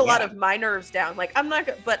calmed a lot of my nerves down. Like, I'm not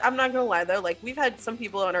gonna lie though. Like, we've had some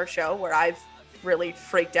people on our show where I've really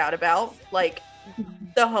freaked out about, like,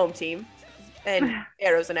 the home team and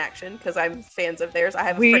Arrows in Action, because I'm fans of theirs. I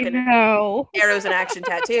have a freaking Arrows in Action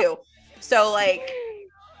tattoo. So like,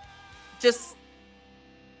 just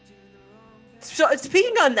so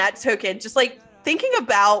speaking on that token, just like thinking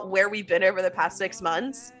about where we've been over the past 6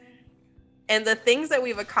 months and the things that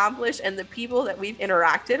we've accomplished and the people that we've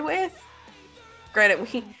interacted with.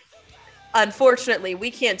 Granted, unfortunately,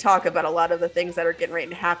 we can't talk about a lot of the things that are getting ready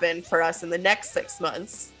to happen for us in the next 6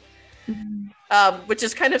 months. Which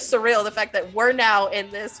is kind of surreal, the fact that we're now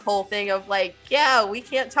in this whole thing of like, yeah, we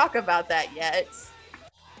can't talk about that yet.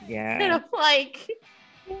 Yeah. And I'm like,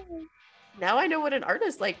 now I know what an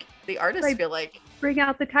artist, like, the artists feel like. Bring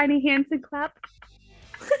out the tiny hands and clap.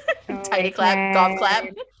 Tiny clap, golf clap.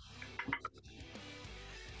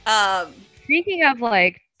 Speaking of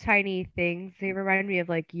like tiny things, they remind me of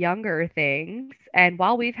like younger things. And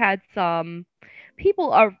while we've had some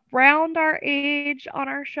people around our age on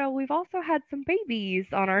our show, we've also had some babies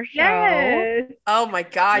on our show. Yes. Oh my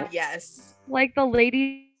God, yes. like the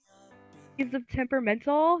ladies of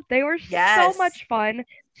Temperamental. They were so Yes. much fun,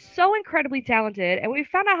 so incredibly talented, and we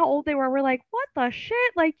found out how old they were. We're like, what the shit?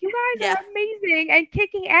 Like, you guys Yeah. are amazing and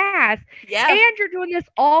kicking ass. Yeah. And you're doing this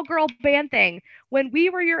all-girl band thing. When we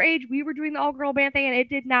were your age, we were doing the all-girl band thing, and it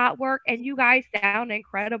did not work. And you guys sound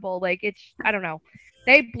incredible. Like, it's, I don't know.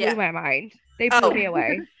 They blew Yeah. my mind. They blew me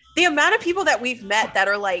away. The amount of people that we've met that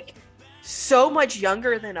are like so much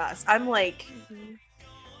younger than us. I'm like,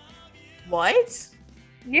 what?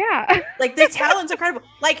 Yeah. Like, the talent's incredible.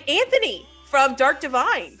 Like Anthony from Dark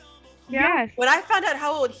Divine. Yes. When I found out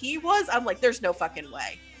how old he was, I'm like, there's no fucking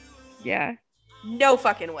way. Yeah. No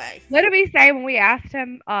fucking way. What did we say when we asked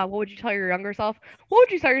him, what would you tell your younger self? What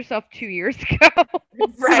would you tell yourself 2 years ago?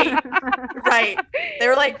 Right. Right. They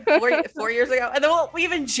were like 4 years ago. And then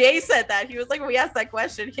even Jay said that. He was like, when we asked that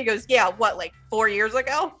question, he goes, yeah, what, like 4 years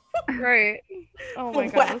ago? Right. Oh my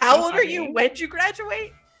God. How old are you? When did you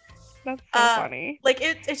graduate? That's so funny. Like,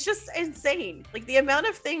 it's just insane. Like, the amount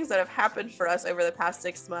of things that have happened for us over the past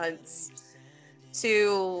 6 months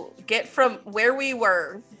to get from where we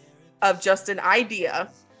were of just an idea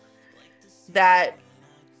that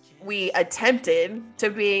we attempted to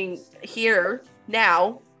being here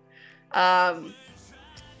now.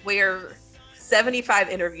 We're 75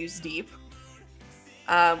 interviews deep.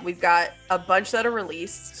 We've got a bunch that are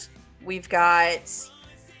released. We've got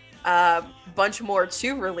a bunch more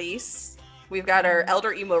to release. We've got our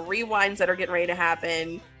Elder Emo rewinds that are getting ready to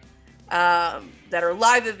happen, that are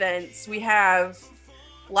live events. We have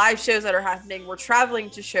live shows that are happening. We're traveling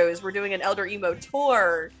to shows. We're doing an Elder Emo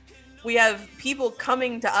tour. We have people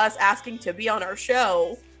coming to us asking to be on our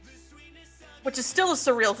show, which is still a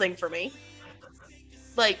surreal thing for me.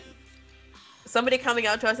 Like, somebody coming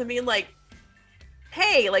out to us and being like,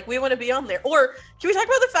 hey, like, we want to be on there. Or can we talk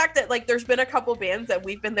about the fact that, like, there's been a couple bands that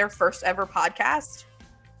we've been their first ever podcast?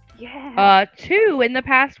 Yeah. 2 in the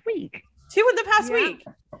past week. 2 in the past week.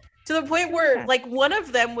 To the point where, like, one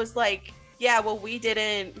of them was like, yeah, well, we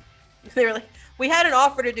didn't. They were like, we had an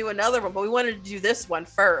offer to do another one, but we wanted to do this one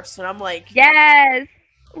first. And I'm like, yes,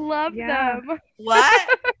 love them.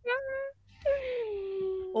 What?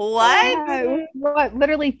 What? What?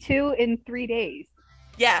 Literally 2 in 3 days.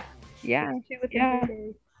 Yeah. Yeah. 2 within 3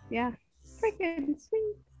 days. Yeah. Freaking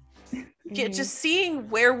sweet. Just seeing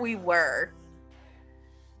where we were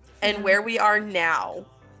and where we are now.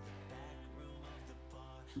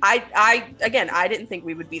 I didn't think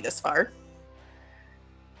we would be this far.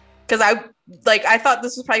 Because I thought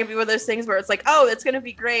this was probably gonna be one of those things where it's like, oh, it's gonna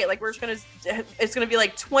be great. Like, it's gonna be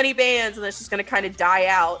like 20 bands and it's just gonna kind of die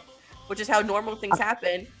out, which is how normal things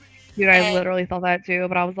happen. Dude, I literally thought that too,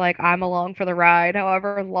 but I was like, I'm along for the ride,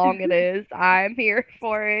 however long it is. I'm here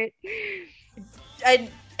for it.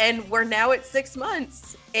 And we're now at 6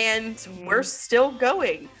 months and we're still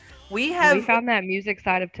going. We found that music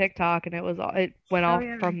side of TikTok and it went off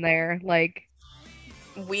from there. Like,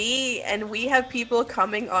 we have people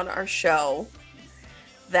coming on our show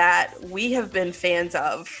that we have been fans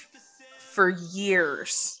of for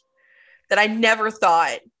years that I never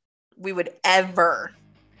thought we would ever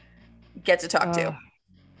get to talk to.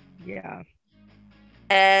 Yeah.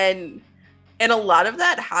 And a lot of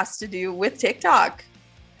that has to do with TikTok.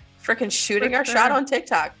 Freaking shooting our shot on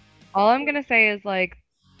TikTok. All I'm going to say is, like,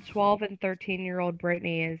 12 and 13-year-old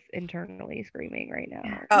Brittany is internally screaming right now.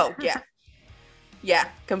 Oh, yeah. Yeah,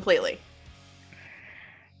 completely.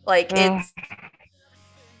 Like,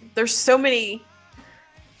 there's so many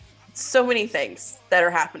things that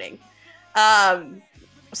are happening.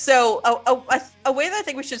 So a way that I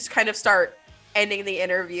think we should kind of start ending the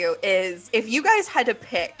interview is, if you guys had to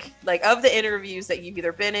pick, like, of the interviews that you've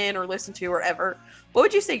either been in or listened to or ever, what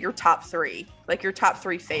would you say your top 3? Like, your top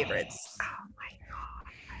 3 favorites? Oh my God.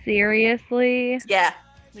 Seriously? Yeah.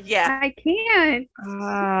 Yeah. I can't.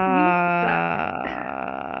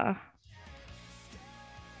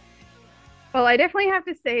 Well, I definitely have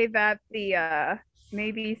to say that the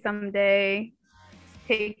Maybe Someday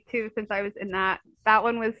Take 2, since I was in that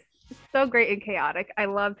one was so great and chaotic. I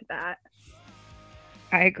loved that.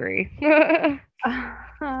 I agree. That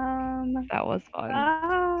was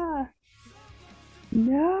fun.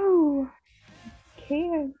 No.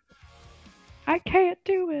 I can't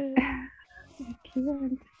do it. I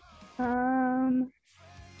can't.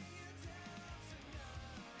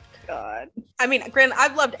 God. I mean, granted,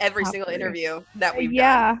 I've loved every single interview that we've done.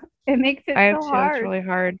 Yeah, it makes it so hard. It's really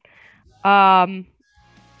hard. I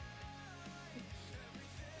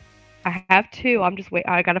have 2.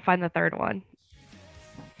 I gotta find the third one.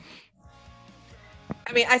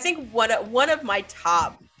 I mean, I think one of my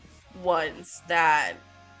top ones that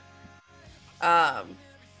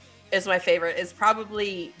is my favorite is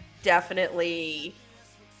probably definitely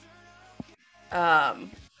oh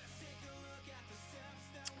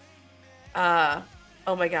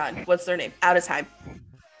my god, what's their name? Out of Time.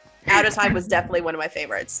 Out of Time was definitely one of my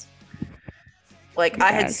favorites. Like,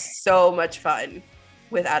 I had so much fun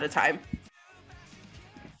with Out of Time.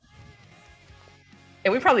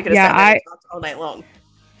 And we probably could have sat there and talked all night long.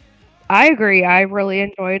 I agree. I really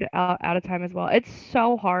enjoyed Out of Time as well. It's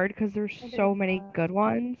so hard because there's so many good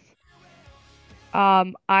ones.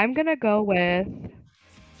 I'm gonna go with.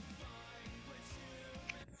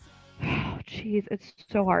 Oh, jeez, it's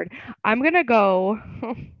so hard. I'm gonna go.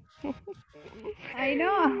 I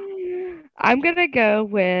know. I'm gonna go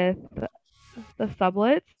with the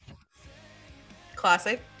Sublets.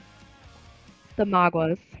 Classic. The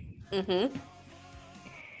Magwas. Mm-hmm.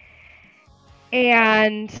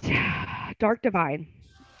 And Dark Divine.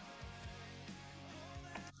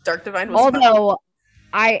 Dark Divine was Although fun.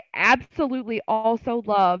 I absolutely also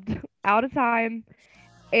loved Out of Time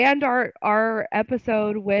and our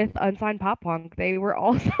episode with Unsigned Pop Punk. They were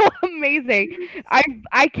also amazing.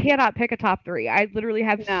 I cannot pick a top 3. I literally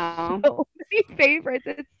have so many favorites.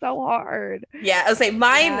 It's so hard. Yeah, I would say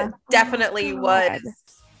mine definitely was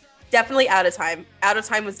definitely Out of Time. Out of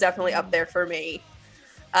Time was definitely up there for me.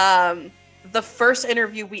 The first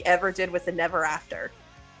interview we ever did with the Never After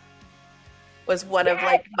was one of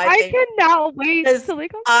like my favorite. I cannot wait to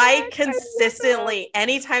like. I consistently,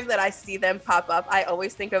 anytime that I see them pop up, I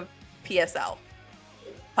always think of PSL,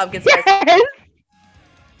 Pumpkin Spice. Yes!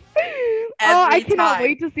 I cannot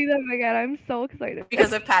wait to see them again. I'm so excited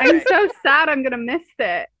because of Patrick. I'm so sad. I'm gonna miss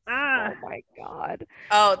it. Oh my god.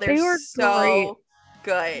 Oh, they were so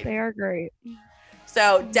good. They are great.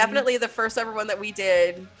 So definitely the first ever one that we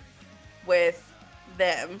did with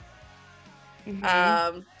them.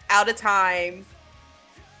 Out of Time.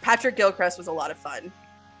 Patrick Gilchrist was a lot of fun.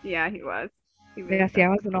 Yeah, he was. Yes, I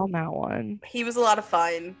wasn't on that one. He was a lot of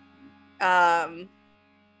fun. I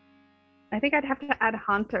think I'd have to add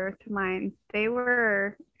Hunter to mine. They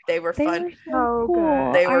were fun. Were so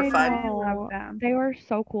cool. Good. They were fun. I love them. They were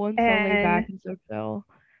so cool and so laid back and so chill.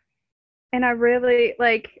 And I really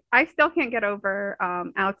I still can't get over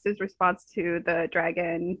Alex's response to the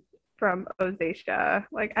dragon from Ozacia.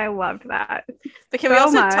 Like, I loved that. But can we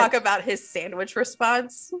also talk about his sandwich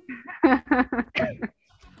response?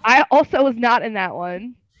 I also was not in that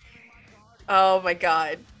one. Oh my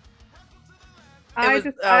god. I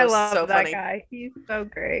love so that funny. Guy. He's so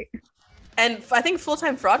great. And I think Full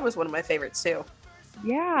Time Fraud was one of my favorites too.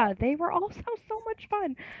 Yeah, they were also so much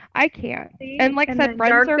fun. I can't. And like I said,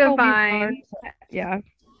 Friend Circle.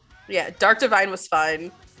 Yeah, Dark Divine was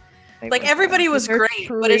fun. Like, everybody was great,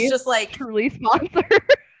 but it's just like truly sponsored,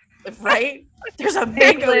 right? There's a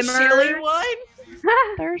mango chili one.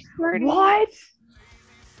 There's what?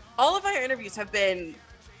 All of our interviews have been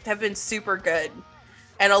super good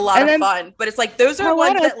and a lot of fun. But it's like those are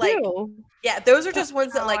ones that like those are just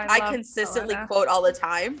ones that like I consistently quote all the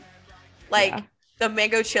time. Like the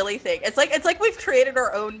mango chili thing. It's like we've created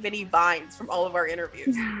our own mini vines from all of our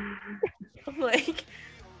interviews. like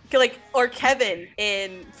or Kevin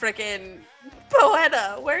in frickin'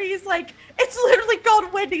 Poeta, where he's like, it's literally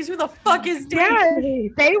called Wendy's. Who the fuck is Dave? Yeah,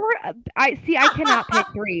 they were. I cannot pick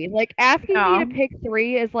 3. Like, asking me to pick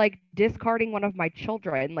 3 is like discarding one of my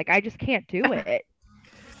children. Like, I just can't do it.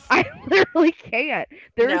 I literally can't.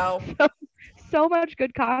 There's so much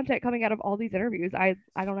good content coming out of all these interviews. I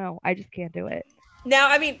don't know. I just can't do it. Now,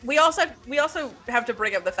 I mean, we also have to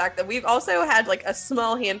bring up the fact that we've also had like a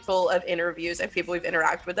small handful of interviews and people we've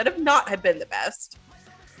interacted with that have not been the best.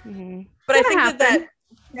 Mm-hmm. But I think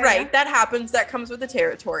that happens. That comes with the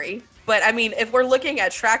territory. But I mean, if we're looking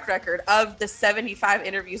at track record of the 75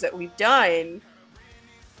 interviews that we've done,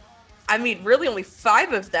 I mean, really only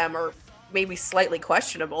 5 of them are maybe slightly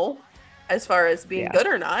questionable as far as being good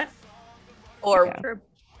or not, or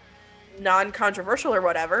non-controversial or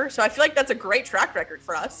whatever. So I feel like that's a great track record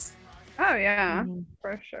for us. Oh yeah,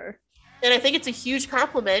 for sure. And I think it's a huge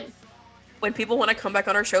compliment when people want to come back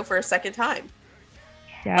on our show for a second time.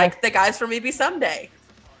 Yeah. Like the guys from Maybe Someday,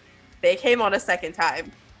 they came on a second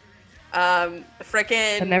time.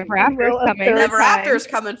 Frickin' Never After's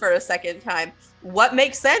coming for a second time. What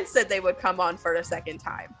makes sense that they would come on for a second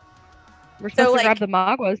time? We're supposed to grab the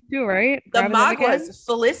Magwas too, right? The Magwas,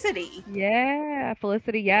 Felicity. Yeah,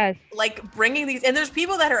 Felicity, yes. Like bringing these, and there's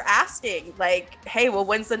people that are asking, like, hey, well,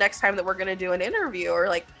 when's the next time that we're going to do an interview? Or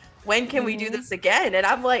like, when can we do this again? And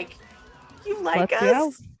I'm like, you like us?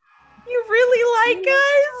 Go. You really like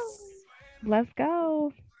us? Let's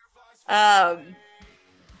go.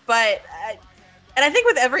 But, and I think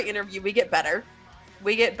with every interview, we get better.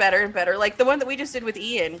 we get better and better. Like the one that we just did with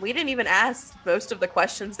Ian, we didn't even ask most of the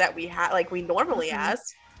questions that we had, like we normally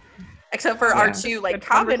ask, except for our two like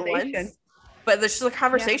common ones. But the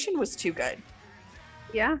conversation was too good.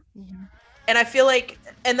 Yeah. And I feel like,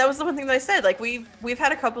 and that was the one thing that I said, like we've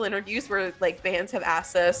had a couple interviews where like bands have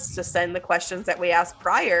asked us to send the questions that we asked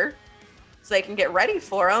prior so they can get ready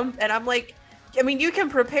for them. And I'm like, I mean, you can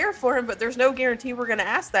prepare for them, but there's no guarantee we're going to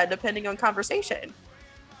ask that depending on conversation.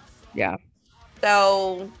 Yeah.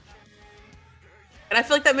 So, and I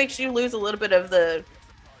feel like that makes you lose a little bit of the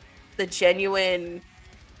genuine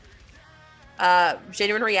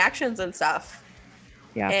reactions and stuff.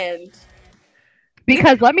 Yeah. And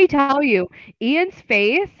because let me tell you, Ian's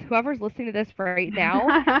face, whoever's listening to this right now,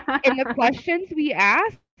 in the questions we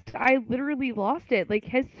asked, I literally lost it. Like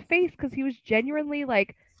his face, because he was genuinely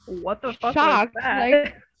like, what the fuck shocked, was that?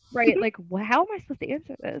 like, right? Like, how am I supposed to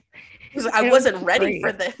answer this? Because I wasn't ready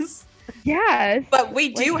for this. Yes. But we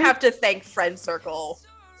do have to thank Friend Circle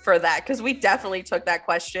for that, because we definitely took that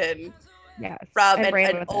question from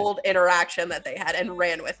an old interaction that they had and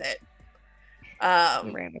ran with it.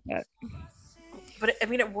 Ran with it. But I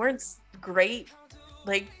mean, it warrants great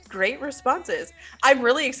responses. I'm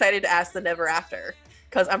really excited to ask the Never After,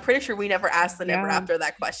 because I'm pretty sure we never asked the Never After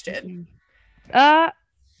that question.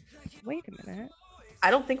 Wait a minute. I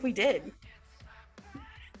don't think we did.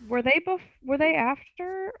 Were they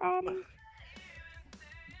after? I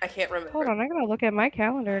can't remember. Hold on, I gotta look at my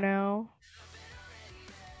calendar now.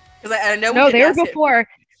 Because I know. No, they were before.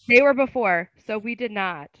 They were before, so we did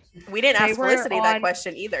not. We didn't ask Felicity that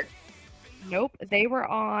question either. Nope, they were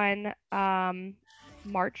on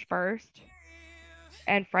March 1st,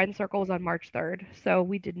 and Friend Circle was on March 3rd, so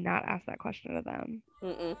we did not ask that question to them.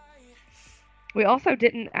 We also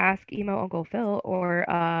didn't ask Emo Uncle Phil or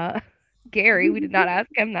Gary. We did not ask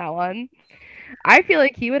him that one. I feel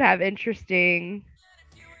like he would have interesting.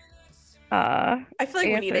 I feel like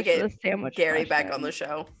we need to get Gary back on the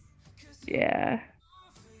show. Yeah.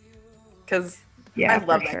 Because I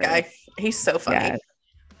love that guy. He's so funny. Yeah.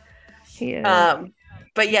 He is.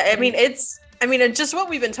 But yeah, I mean, just what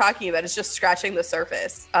we've been talking about is just scratching the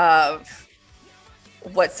surface of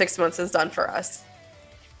what 6 months has done for us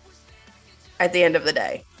at the end of the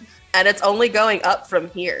day. And it's only going up from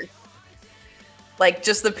here. Like,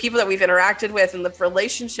 just the people that we've interacted with and the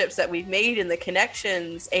relationships that we've made and the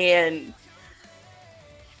connections and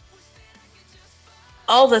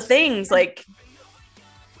all the things, like,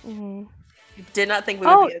 did not think we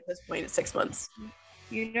would be at this point at 6 months.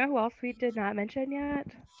 You know who else we did not mention yet?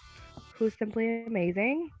 Who's simply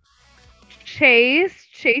amazing?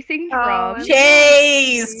 Chasing from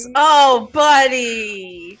Chase. Oh,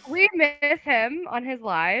 buddy. We miss him on his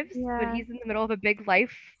lives, but he's in the middle of a big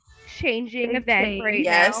life-changing event right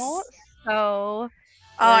now. So,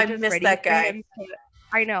 I miss that guy.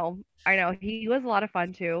 I know. He was a lot of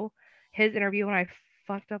fun too. His interview when I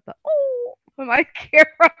fucked up when my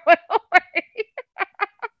camera went away.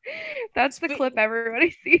 That's the clip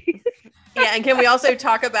everybody sees. Yeah, and can we also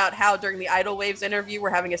talk about how during the Idle Waves interview we're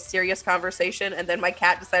having a serious conversation and then my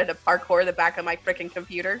cat decided to parkour the back of my freaking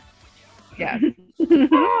computer? Yeah.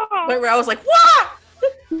 Where I was like, what?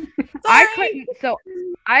 I couldn't. So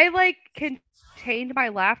I contained my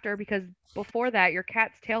laughter because before that your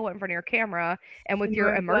cat's tail went in front of your camera, and with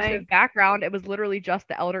your immersive background it was literally just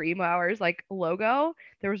the Elder Emo Hours logo.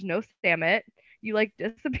 There was no Stammet. You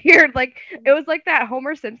disappeared. It was like that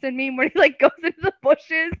Homer Simpson meme where he goes into the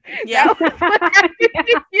bushes. Yeah. That was what happened to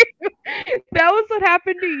you. That was what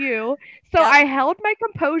happened to you. So I held my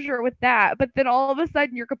composure with that, but then all of a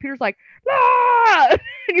sudden your computer's like, ah! And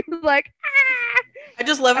he was like, ah! I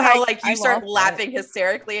just love how you start laughing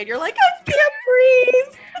hysterically and you're like, I can't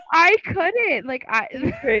breathe. I couldn't.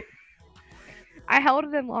 I held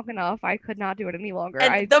it in long enough. I could not do it any longer.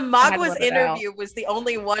 And the Magwa's interview was the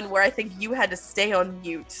only one where I think you had to stay on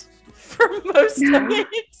mute for most of it.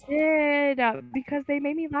 Because they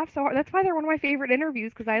made me laugh so hard. That's why they're one of my favorite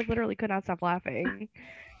interviews, because I literally could not stop laughing.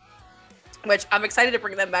 Which I'm excited to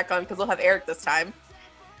bring them back on because we'll have Eric this time.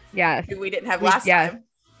 Yes. Who we didn't have last time.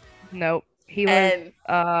 Nope. He was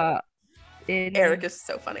Eric is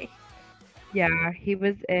so funny. Yeah, he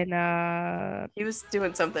was in he was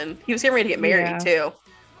doing something. He was getting ready to get married too.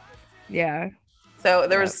 Yeah. So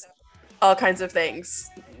there was all kinds of things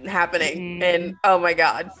happening. And oh my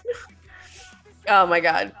god.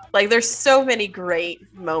 There's so many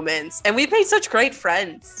great moments. And we've made such great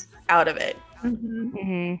friends out of it.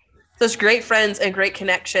 Such great friends and great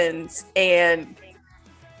connections. And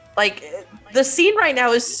the scene right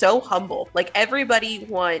now is so humble. Everybody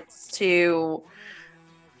wants to,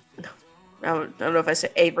 I don't know if I say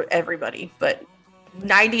everybody, but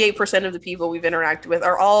 98% of the people we've interacted with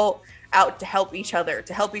are all out to help each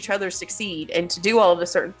other succeed and to do all of the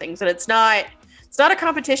certain things. And it's not a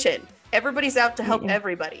competition. Everybody's out to help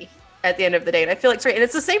everybody at the end of the day. And I feel like it's right. And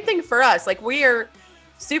it's the same thing for us. Like, we are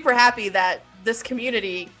super happy that this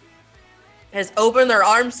community has opened their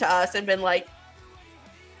arms to us and been like,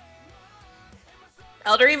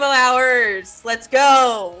 Elder Emo Hours, let's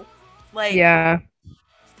go. Like, yeah.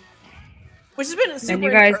 Which has been super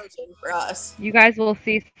encouraging for us. You guys will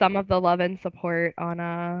see some of the love and support on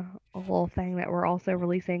a little thing that we're also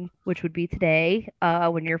releasing, which would be today.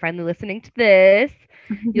 When you're finally listening to this,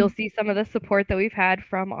 you'll see some of the support that we've had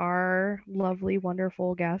from our lovely,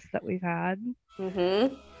 wonderful guests that we've had.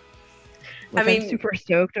 Mm-hmm. I'm super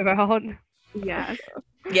stoked about. Yeah.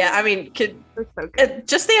 Yeah, I mean,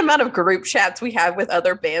 just the amount of group chats we have with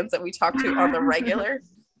other bands that we talk to on the regular.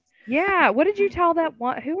 Yeah, what did you tell that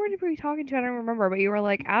one? Who were we talking to? I don't remember, but you were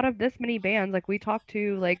like, out of this many bands, like, we talked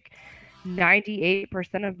to like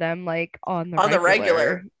 98% of them, like, on the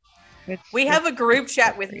regular. We have a group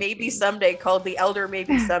chat with Maybe Someday called the Elder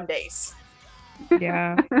Maybe Somedays.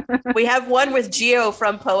 Yeah. We have one with Geo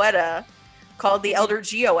from Poeta called the Elder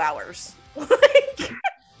Geo Hours.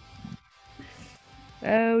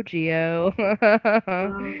 Oh, Geo.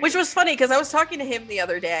 Which was funny because I was talking to him the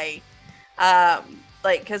other day.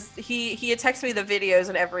 Because he had texted me the videos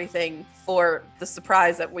and everything for the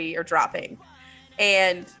surprise that we are dropping.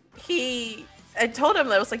 And I told him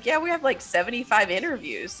that I was like, yeah, we have like 75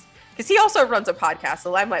 interviews. Because he also runs a podcast, the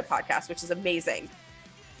Limelight podcast, which is amazing.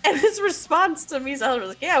 And his response to me was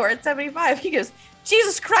like, yeah, we're at 75. He goes,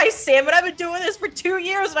 Jesus Christ, Sam, but I've been doing this for 2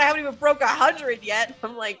 years and I haven't even broke 100 yet.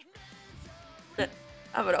 I'm like,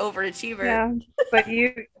 I'm an overachiever. Yeah, but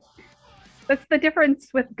that's the difference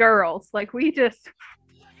with girls. Like, we just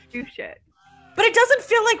do shit. But it doesn't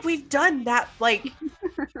feel like we've done that. Like,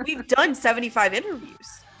 we've done 75 interviews.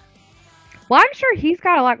 Well, I'm sure he's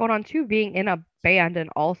got a lot going on too, being in a band and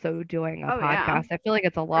also doing a podcast. Yeah. I feel like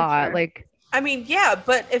it's a lot. Sure. Like, I mean, yeah,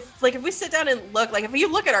 but if we sit down and look, like, if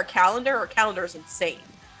you look at our calendar is insane.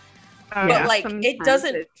 But like, it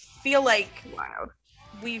doesn't feel like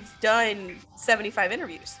we've done 75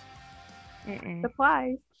 interviews.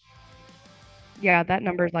 Supplies. Yeah, that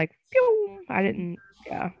number's like, pew!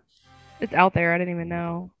 It's out there. I didn't even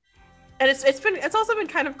know. And it's also been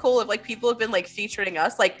kind of cool if like people have been like featuring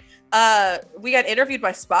us. Like, we got interviewed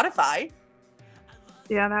by Spotify.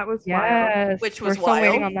 Yeah, that was wild. Which was wild.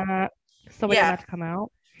 Still waiting on that. Still waiting on that to come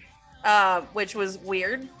out. Which was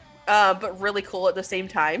weird, but really cool at the same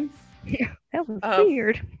time. Yeah, that was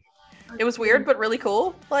weird. It was weird, but really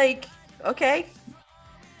cool. Like, okay.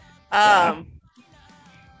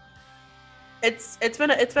 It's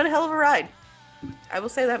been a hell of a ride. I will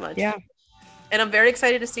say that much. Yeah. And I'm very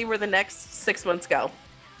excited to see where the next 6 months go.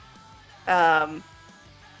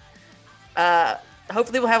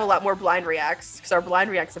 Hopefully we'll have a lot more blind reacts because our blind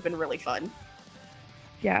reacts have been really fun.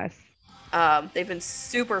 Yes. They've been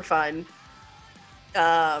super fun.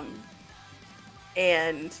 And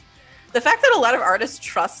the fact that a lot of artists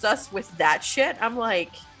trust us with that shit, I'm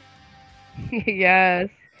like, yes.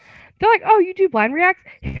 They're like, oh, you do blind reacts?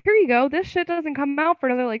 Here you go. This shit doesn't come out for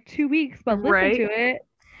another like 2 weeks, but listen to it.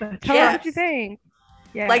 Tell us what you think.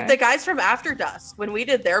 Yeah. Like the guys from After Dusk, when we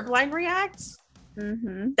did their blind reacts,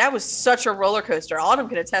 that was such a roller coaster. Autumn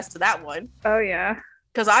can attest to that one. Oh yeah.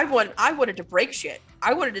 Because I wanted to break shit.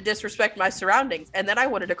 I wanted to disrespect my surroundings, and then I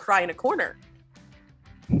wanted to cry in a corner.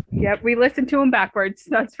 Yep, we listened to them backwards.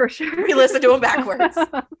 That's for sure. We listened to them backwards.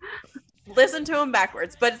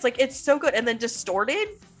 But it's like, it's so good. And then Distorted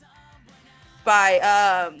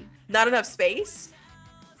by Not Enough Space.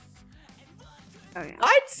 Oh yeah.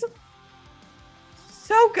 What?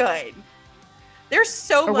 So good. There's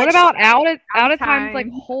so much. What about Out of Time's like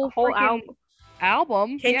whole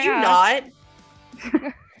album? Can you not?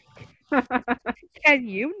 Can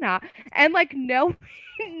you not? And like knowing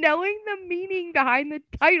the meaning behind the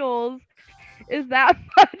titles is that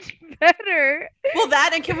much better. Well,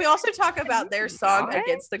 that, and can we also talk about their song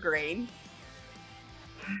Against the Grain?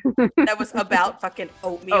 That was about fucking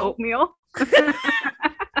oatmeal.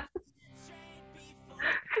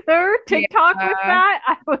 Their TikTok with that,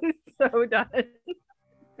 I was so done.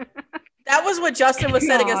 That was what Justin was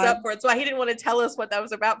setting us up for. That's why he didn't want to tell us what that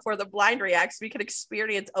was about for the blind reacts. So we could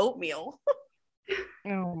experience oatmeal.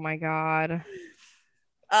 Oh my god.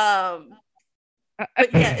 But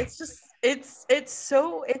yeah, it's just it's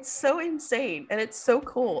so insane and it's so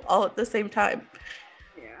cool all at the same time.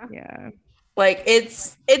 Yeah. Like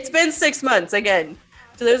it's been 6 months again.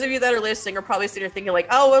 For those of you that are listening are probably sitting here thinking like,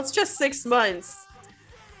 oh, well, it's just 6 months.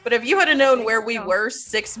 But if you had known where we were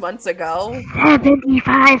 6 months ago.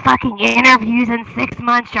 75 fucking interviews in 6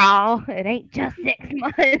 months, y'all. It ain't just 6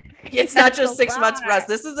 months. It's not just 6 months for us.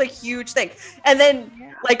 This is a huge thing. And then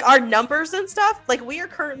like our numbers and stuff, like we are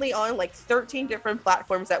currently on like 13 different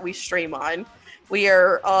platforms that we stream on. We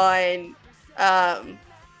are on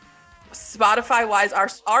Spotify wise, our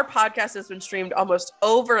podcast has been streamed almost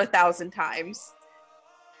over 1,000 times.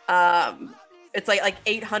 It's like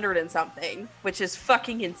 800 and something, which is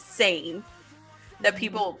fucking insane that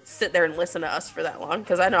people sit there and listen to us for that long.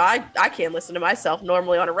 Because I know I can't listen to myself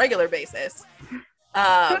normally on a regular basis.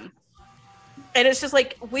 And it's just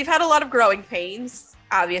like we've had a lot of growing pains,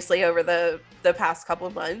 obviously, over the past couple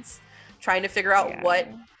of months, trying to figure out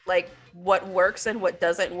what works and what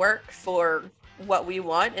doesn't work for what we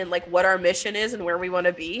want and like what our mission is and where we want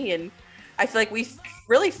to be. And I feel like we've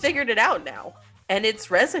really figured it out now. And it's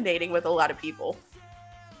resonating with a lot of people.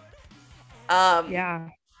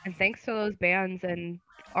 And thanks to those bands and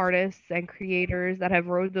artists and creators that have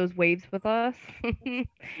rode those waves with us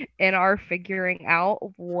and are figuring out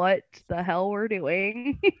what the hell we're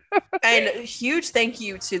doing. And a huge thank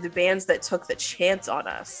you to the bands that took the chance on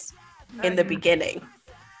us in the beginning.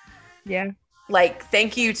 Yeah. Like,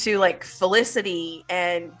 thank you to like Felicity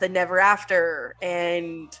and The Never After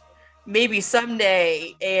and Maybe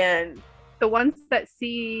Someday and the ones that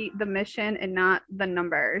see the mission and not the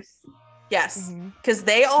numbers. Yes, because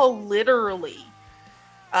they all literally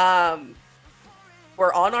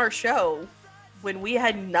were on our show when we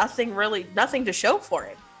had nothing to show for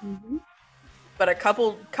it. But a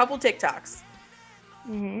couple TikToks.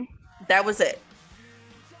 That was it.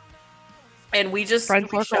 And we just Friends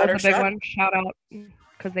Circle was a big one. Shout out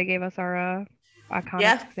because they gave us our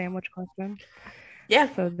iconic sandwich question. Yeah.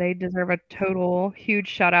 So they deserve a total huge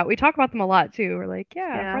shout out. We talk about them a lot too. We're like,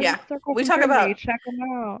 we talk about check them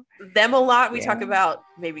out. Them a lot. We talk about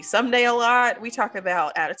Maybe Someday a lot. We talk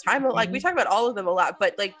about At a Time we talk about all of them a lot.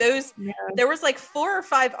 But like those, there was like 4 or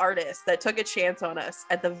 5 artists that took a chance on us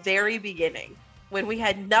at the very beginning when we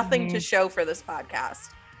had nothing to show for this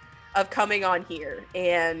podcast of coming on here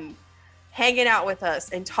and hanging out with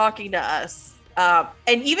us and talking to us.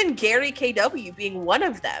 And even Gary KW being one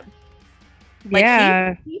of them.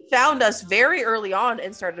 Like he found us very early on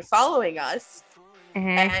and started following us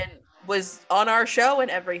and was on our show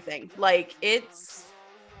and everything. Like it's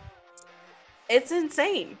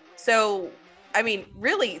insane. So, I mean,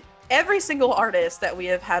 really every single artist that we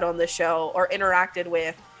have had on the show or interacted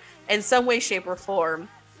with in some way, shape, or form,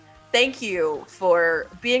 thank you for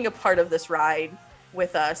being a part of this ride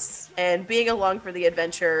with us and being along for the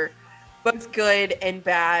adventure, both good and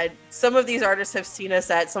bad. Some of these artists have seen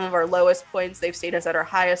us at some of our lowest points. They've seen us at our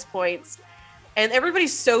highest points. And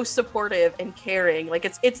everybody's so supportive and caring. Like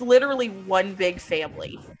it's literally one big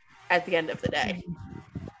family at the end of the day.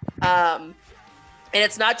 And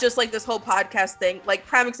it's not just like this whole podcast thing. Like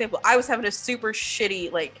prime example, I was having a super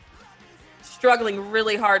shitty, like struggling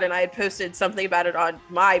really hard. And I had posted something about it on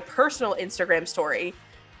my personal Instagram story.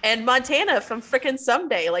 And Montana from frickin'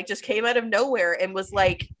 Someday, like just came out of nowhere and was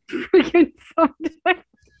like, Frickin' Someday.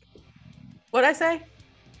 What'd I say?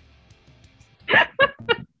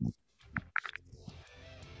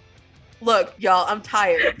 Look, y'all, I'm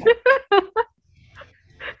tired.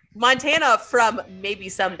 Montana from Maybe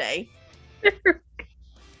Someday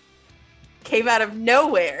came out of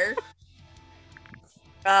nowhere.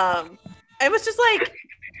 And was just like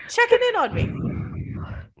checking in on me.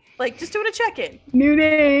 Like just doing a check-in. New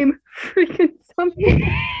name. Frickin' Someday.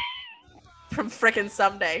 From frickin'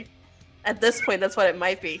 Someday. At this point, that's what it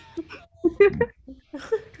might be.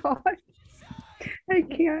 God. I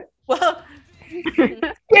can't. Well, it's pretty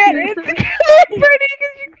because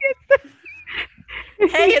you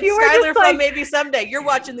can't. Hey, it's Skylar from Maybe Someday. You're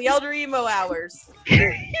watching the Elder Emo Hours. you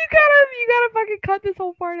gotta fucking cut this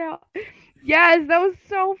whole part out. Yes, that was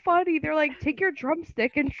so funny. They're like, take your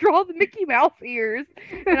drumstick and draw the Mickey Mouse ears.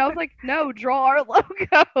 And I was like, no, draw our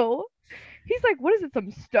logo. He's like, what is it,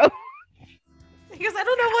 some stone? Because I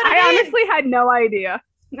don't know what it is. I honestly had no idea.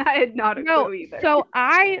 I had not a clue either. So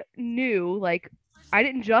I knew, like, I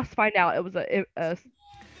didn't just find out it was a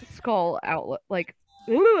skull outlet, like,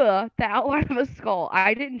 the outline of a skull.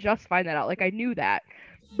 I didn't just find that out. Like, I knew that.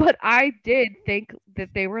 But I did think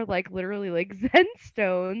that they were like literally like Zen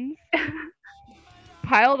stones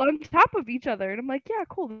piled on top of each other. And I'm like, yeah,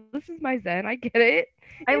 cool. This is my Zen. I get it.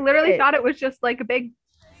 I literally thought it was just like a big,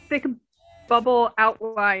 thick bubble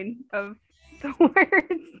outline of the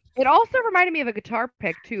words. It also reminded me of a guitar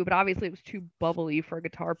pick too, but obviously it was too bubbly for a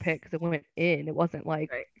guitar pick because it went in. It wasn't like,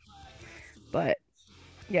 but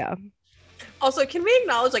yeah. Also, can we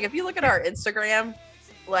acknowledge, like, if you look at our Instagram,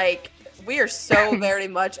 like, We are so very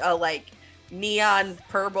much a like neon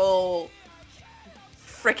purple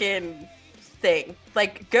freaking thing.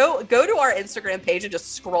 Like go to our Instagram page and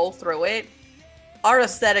just scroll through it. Our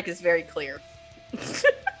aesthetic is very clear.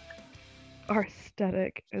 Our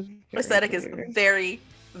aesthetic is very,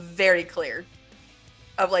 very clear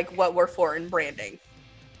of like what we're for in branding.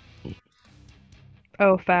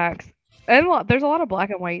 Oh, facts. And there's a lot of black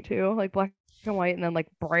and white too, like black and white, and then like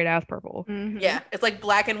bright ass purple. Mm-hmm. Yeah, it's like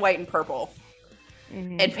black and white and purple,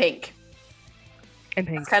 and pink. And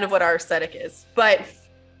pink. That's kind of what our aesthetic is. But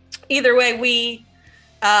either way, we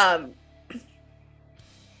can't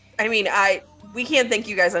thank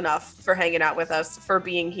you guys enough for hanging out with us, for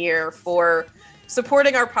being here, for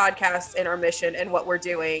supporting our podcast and our mission and what we're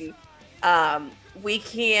doing. We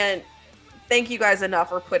can't thank you guys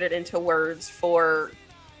enough or put it into words for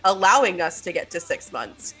allowing us to get to 6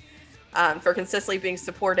 months, for consistently being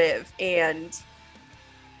supportive and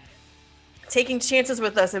taking chances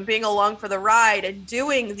with us and being along for the ride and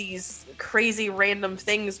doing these crazy random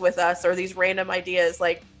things with us, or these random ideas.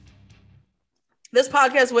 Like, this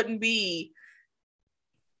podcast wouldn't be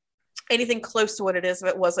anything close to what it is if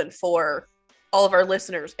it wasn't for all of our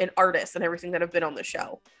listeners and artists and everything that have been on the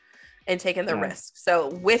show and taken the risk. So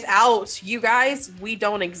without you guys, we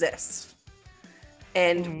don't exist.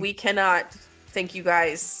 And we cannot thank you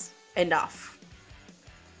guys enough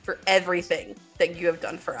for everything that you have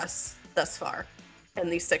done for us thus far in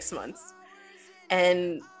these 6 months.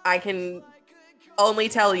 And I can only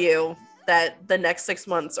tell you that the next 6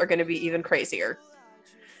 months are going to be even crazier.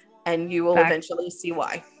 And you will eventually see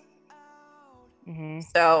why.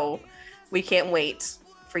 So we can't wait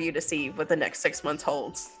for you to see what the next 6 months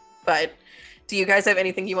holds. But do you guys have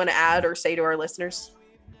anything you want to add or say to our listeners?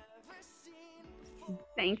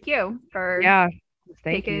 Thank you for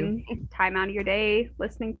taking time out of your day,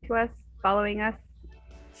 listening to us, following us.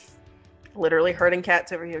 Literally herding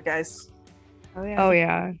cats over here, guys. Oh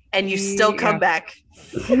yeah. And you still come back.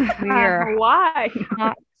 Why?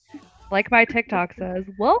 Like my TikTok says,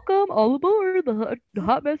 welcome all aboard the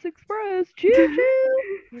Hot Mess Express. Choo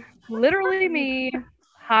choo. Literally me,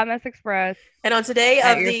 Hot Mess Express. And on today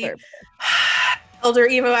of the Elder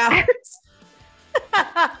Emo Hours.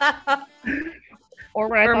 Or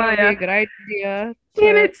when I thought it would be a good idea.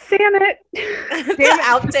 Damn it, Sam it. Damn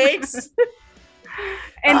outtakes.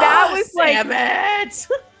 And that was like, it.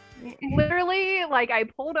 Literally, like, I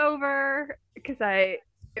pulled over because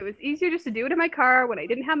it was easier just to do it in my car when I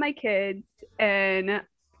didn't have my kids, and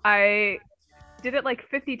I did it like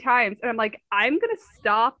 50 times, and I'm like, I'm gonna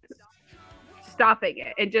stopping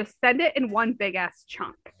it and just send it in one big ass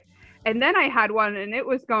chunk. And then I had one and it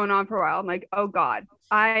was going on for a while. I'm like, oh god,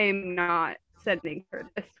 I'm not sending her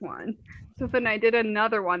this one. So then I did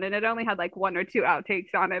another one and it only had like 1 or 2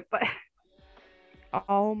 outtakes on it, but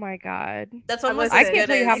oh my god, that's almost I can't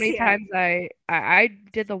tell you how many times I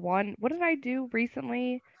did the one. What did I do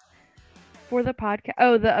recently for the podcast?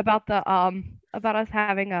 Oh, about us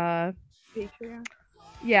having a Patreon.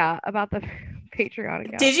 Yeah, about the Patreon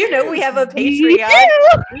account. Did you know we have a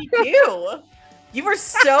Patreon? We do. You were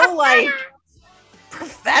so like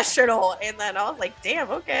professional, and then I was like, damn,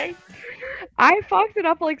 okay. I fucked it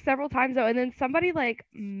up like several times though, and then somebody like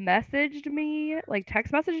messaged me, like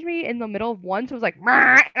text messaged me in the middle of one, so it was like,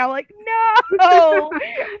 and I'm like, no.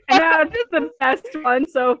 And that's the best one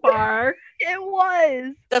so far. It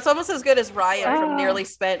was. That's almost as good as Ryan from Nearly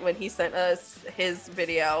Spent when he sent us his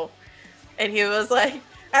video, and he was like,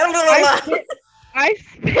 I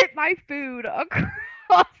spit my food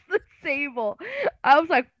across the table. I was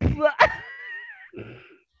like, he was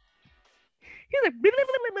like,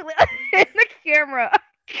 in the camera.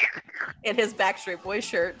 In his Backstreet Boys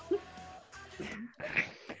shirt.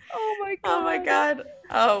 Oh my god. Oh my god.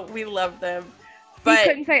 Oh, we love them. But he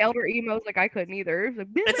couldn't say Elder Emos like I couldn't either. It was like,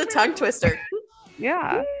 it's a tongue twister.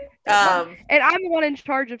 Yeah. And I'm the one in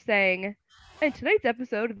charge of saying, in today's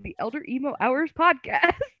episode of the Elder Emo Hours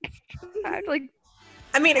podcast.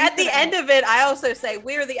 I mean, at the end of it, I also say,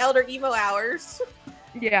 we're the Elder Emo Hours.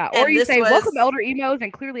 Yeah, or you say, welcome Elder Emos,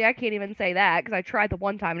 and clearly I can't even say that because I tried the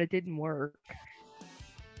one time and it didn't work.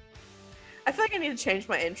 I feel like I need to change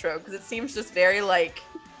my intro because it seems just very like,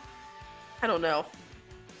 I don't know.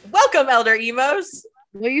 Welcome, Elder Emos.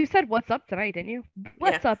 Well, you said what's up tonight, didn't you?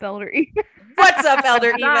 What's up, Elder Emos? What's up, Elder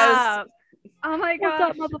Emos? Oh my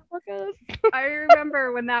gosh. What's up, motherfuckers? I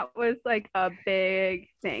remember when that was like a big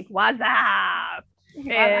thing. What's up?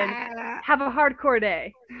 And have a hardcore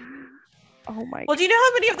day. Oh my god. Well, do you know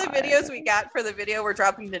how many of the videos we got for the video we're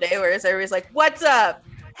dropping today where everybody's like, what's up?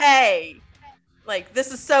 Hey. Like,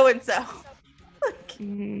 this is so-and-so.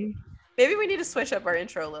 Maybe we need to switch up our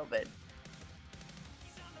intro a little bit.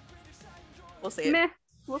 We'll see it. Meh.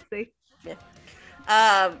 We'll see. Meh.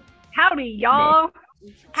 Howdy, y'all.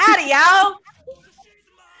 Howdy, y'all.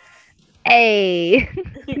 Hey.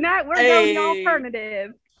 Tonight we're going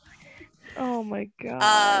alternative. Oh my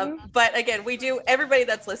god. But again, everybody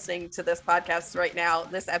that's listening to this podcast right now,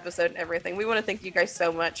 this episode and everything, we want to thank you guys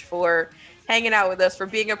so much for hanging out with us, for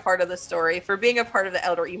being a part of the story, for being a part of the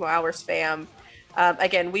Elder Emo Hours fam.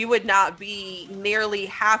 Again, we would not be nearly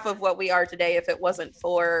half of what we are today if it wasn't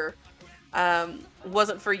for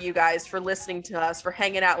you guys, for listening to us, for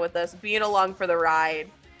hanging out with us, being along for the ride,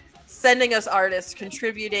 sending us artists,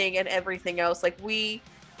 contributing, and everything else. Like, we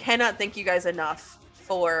cannot thank you guys enough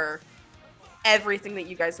for everything that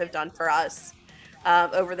you guys have done for us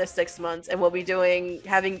over the 6 months, and we'll be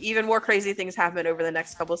having even more crazy things happen over the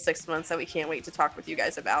next couple of 6 months that we can't wait to talk with you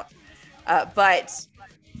guys about. But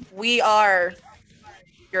we are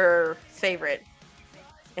your favorite,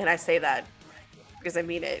 and I say that because I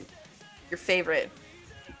mean it, your favorite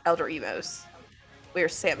Elder Emos. We are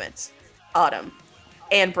Samit, Autumn,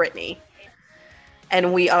 and Brittany,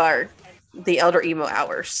 and we are the Elder Emo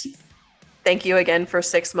Hours. Thank you again for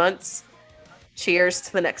 6 months. Cheers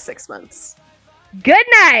to the next 6 months. Good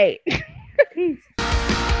night. Peace.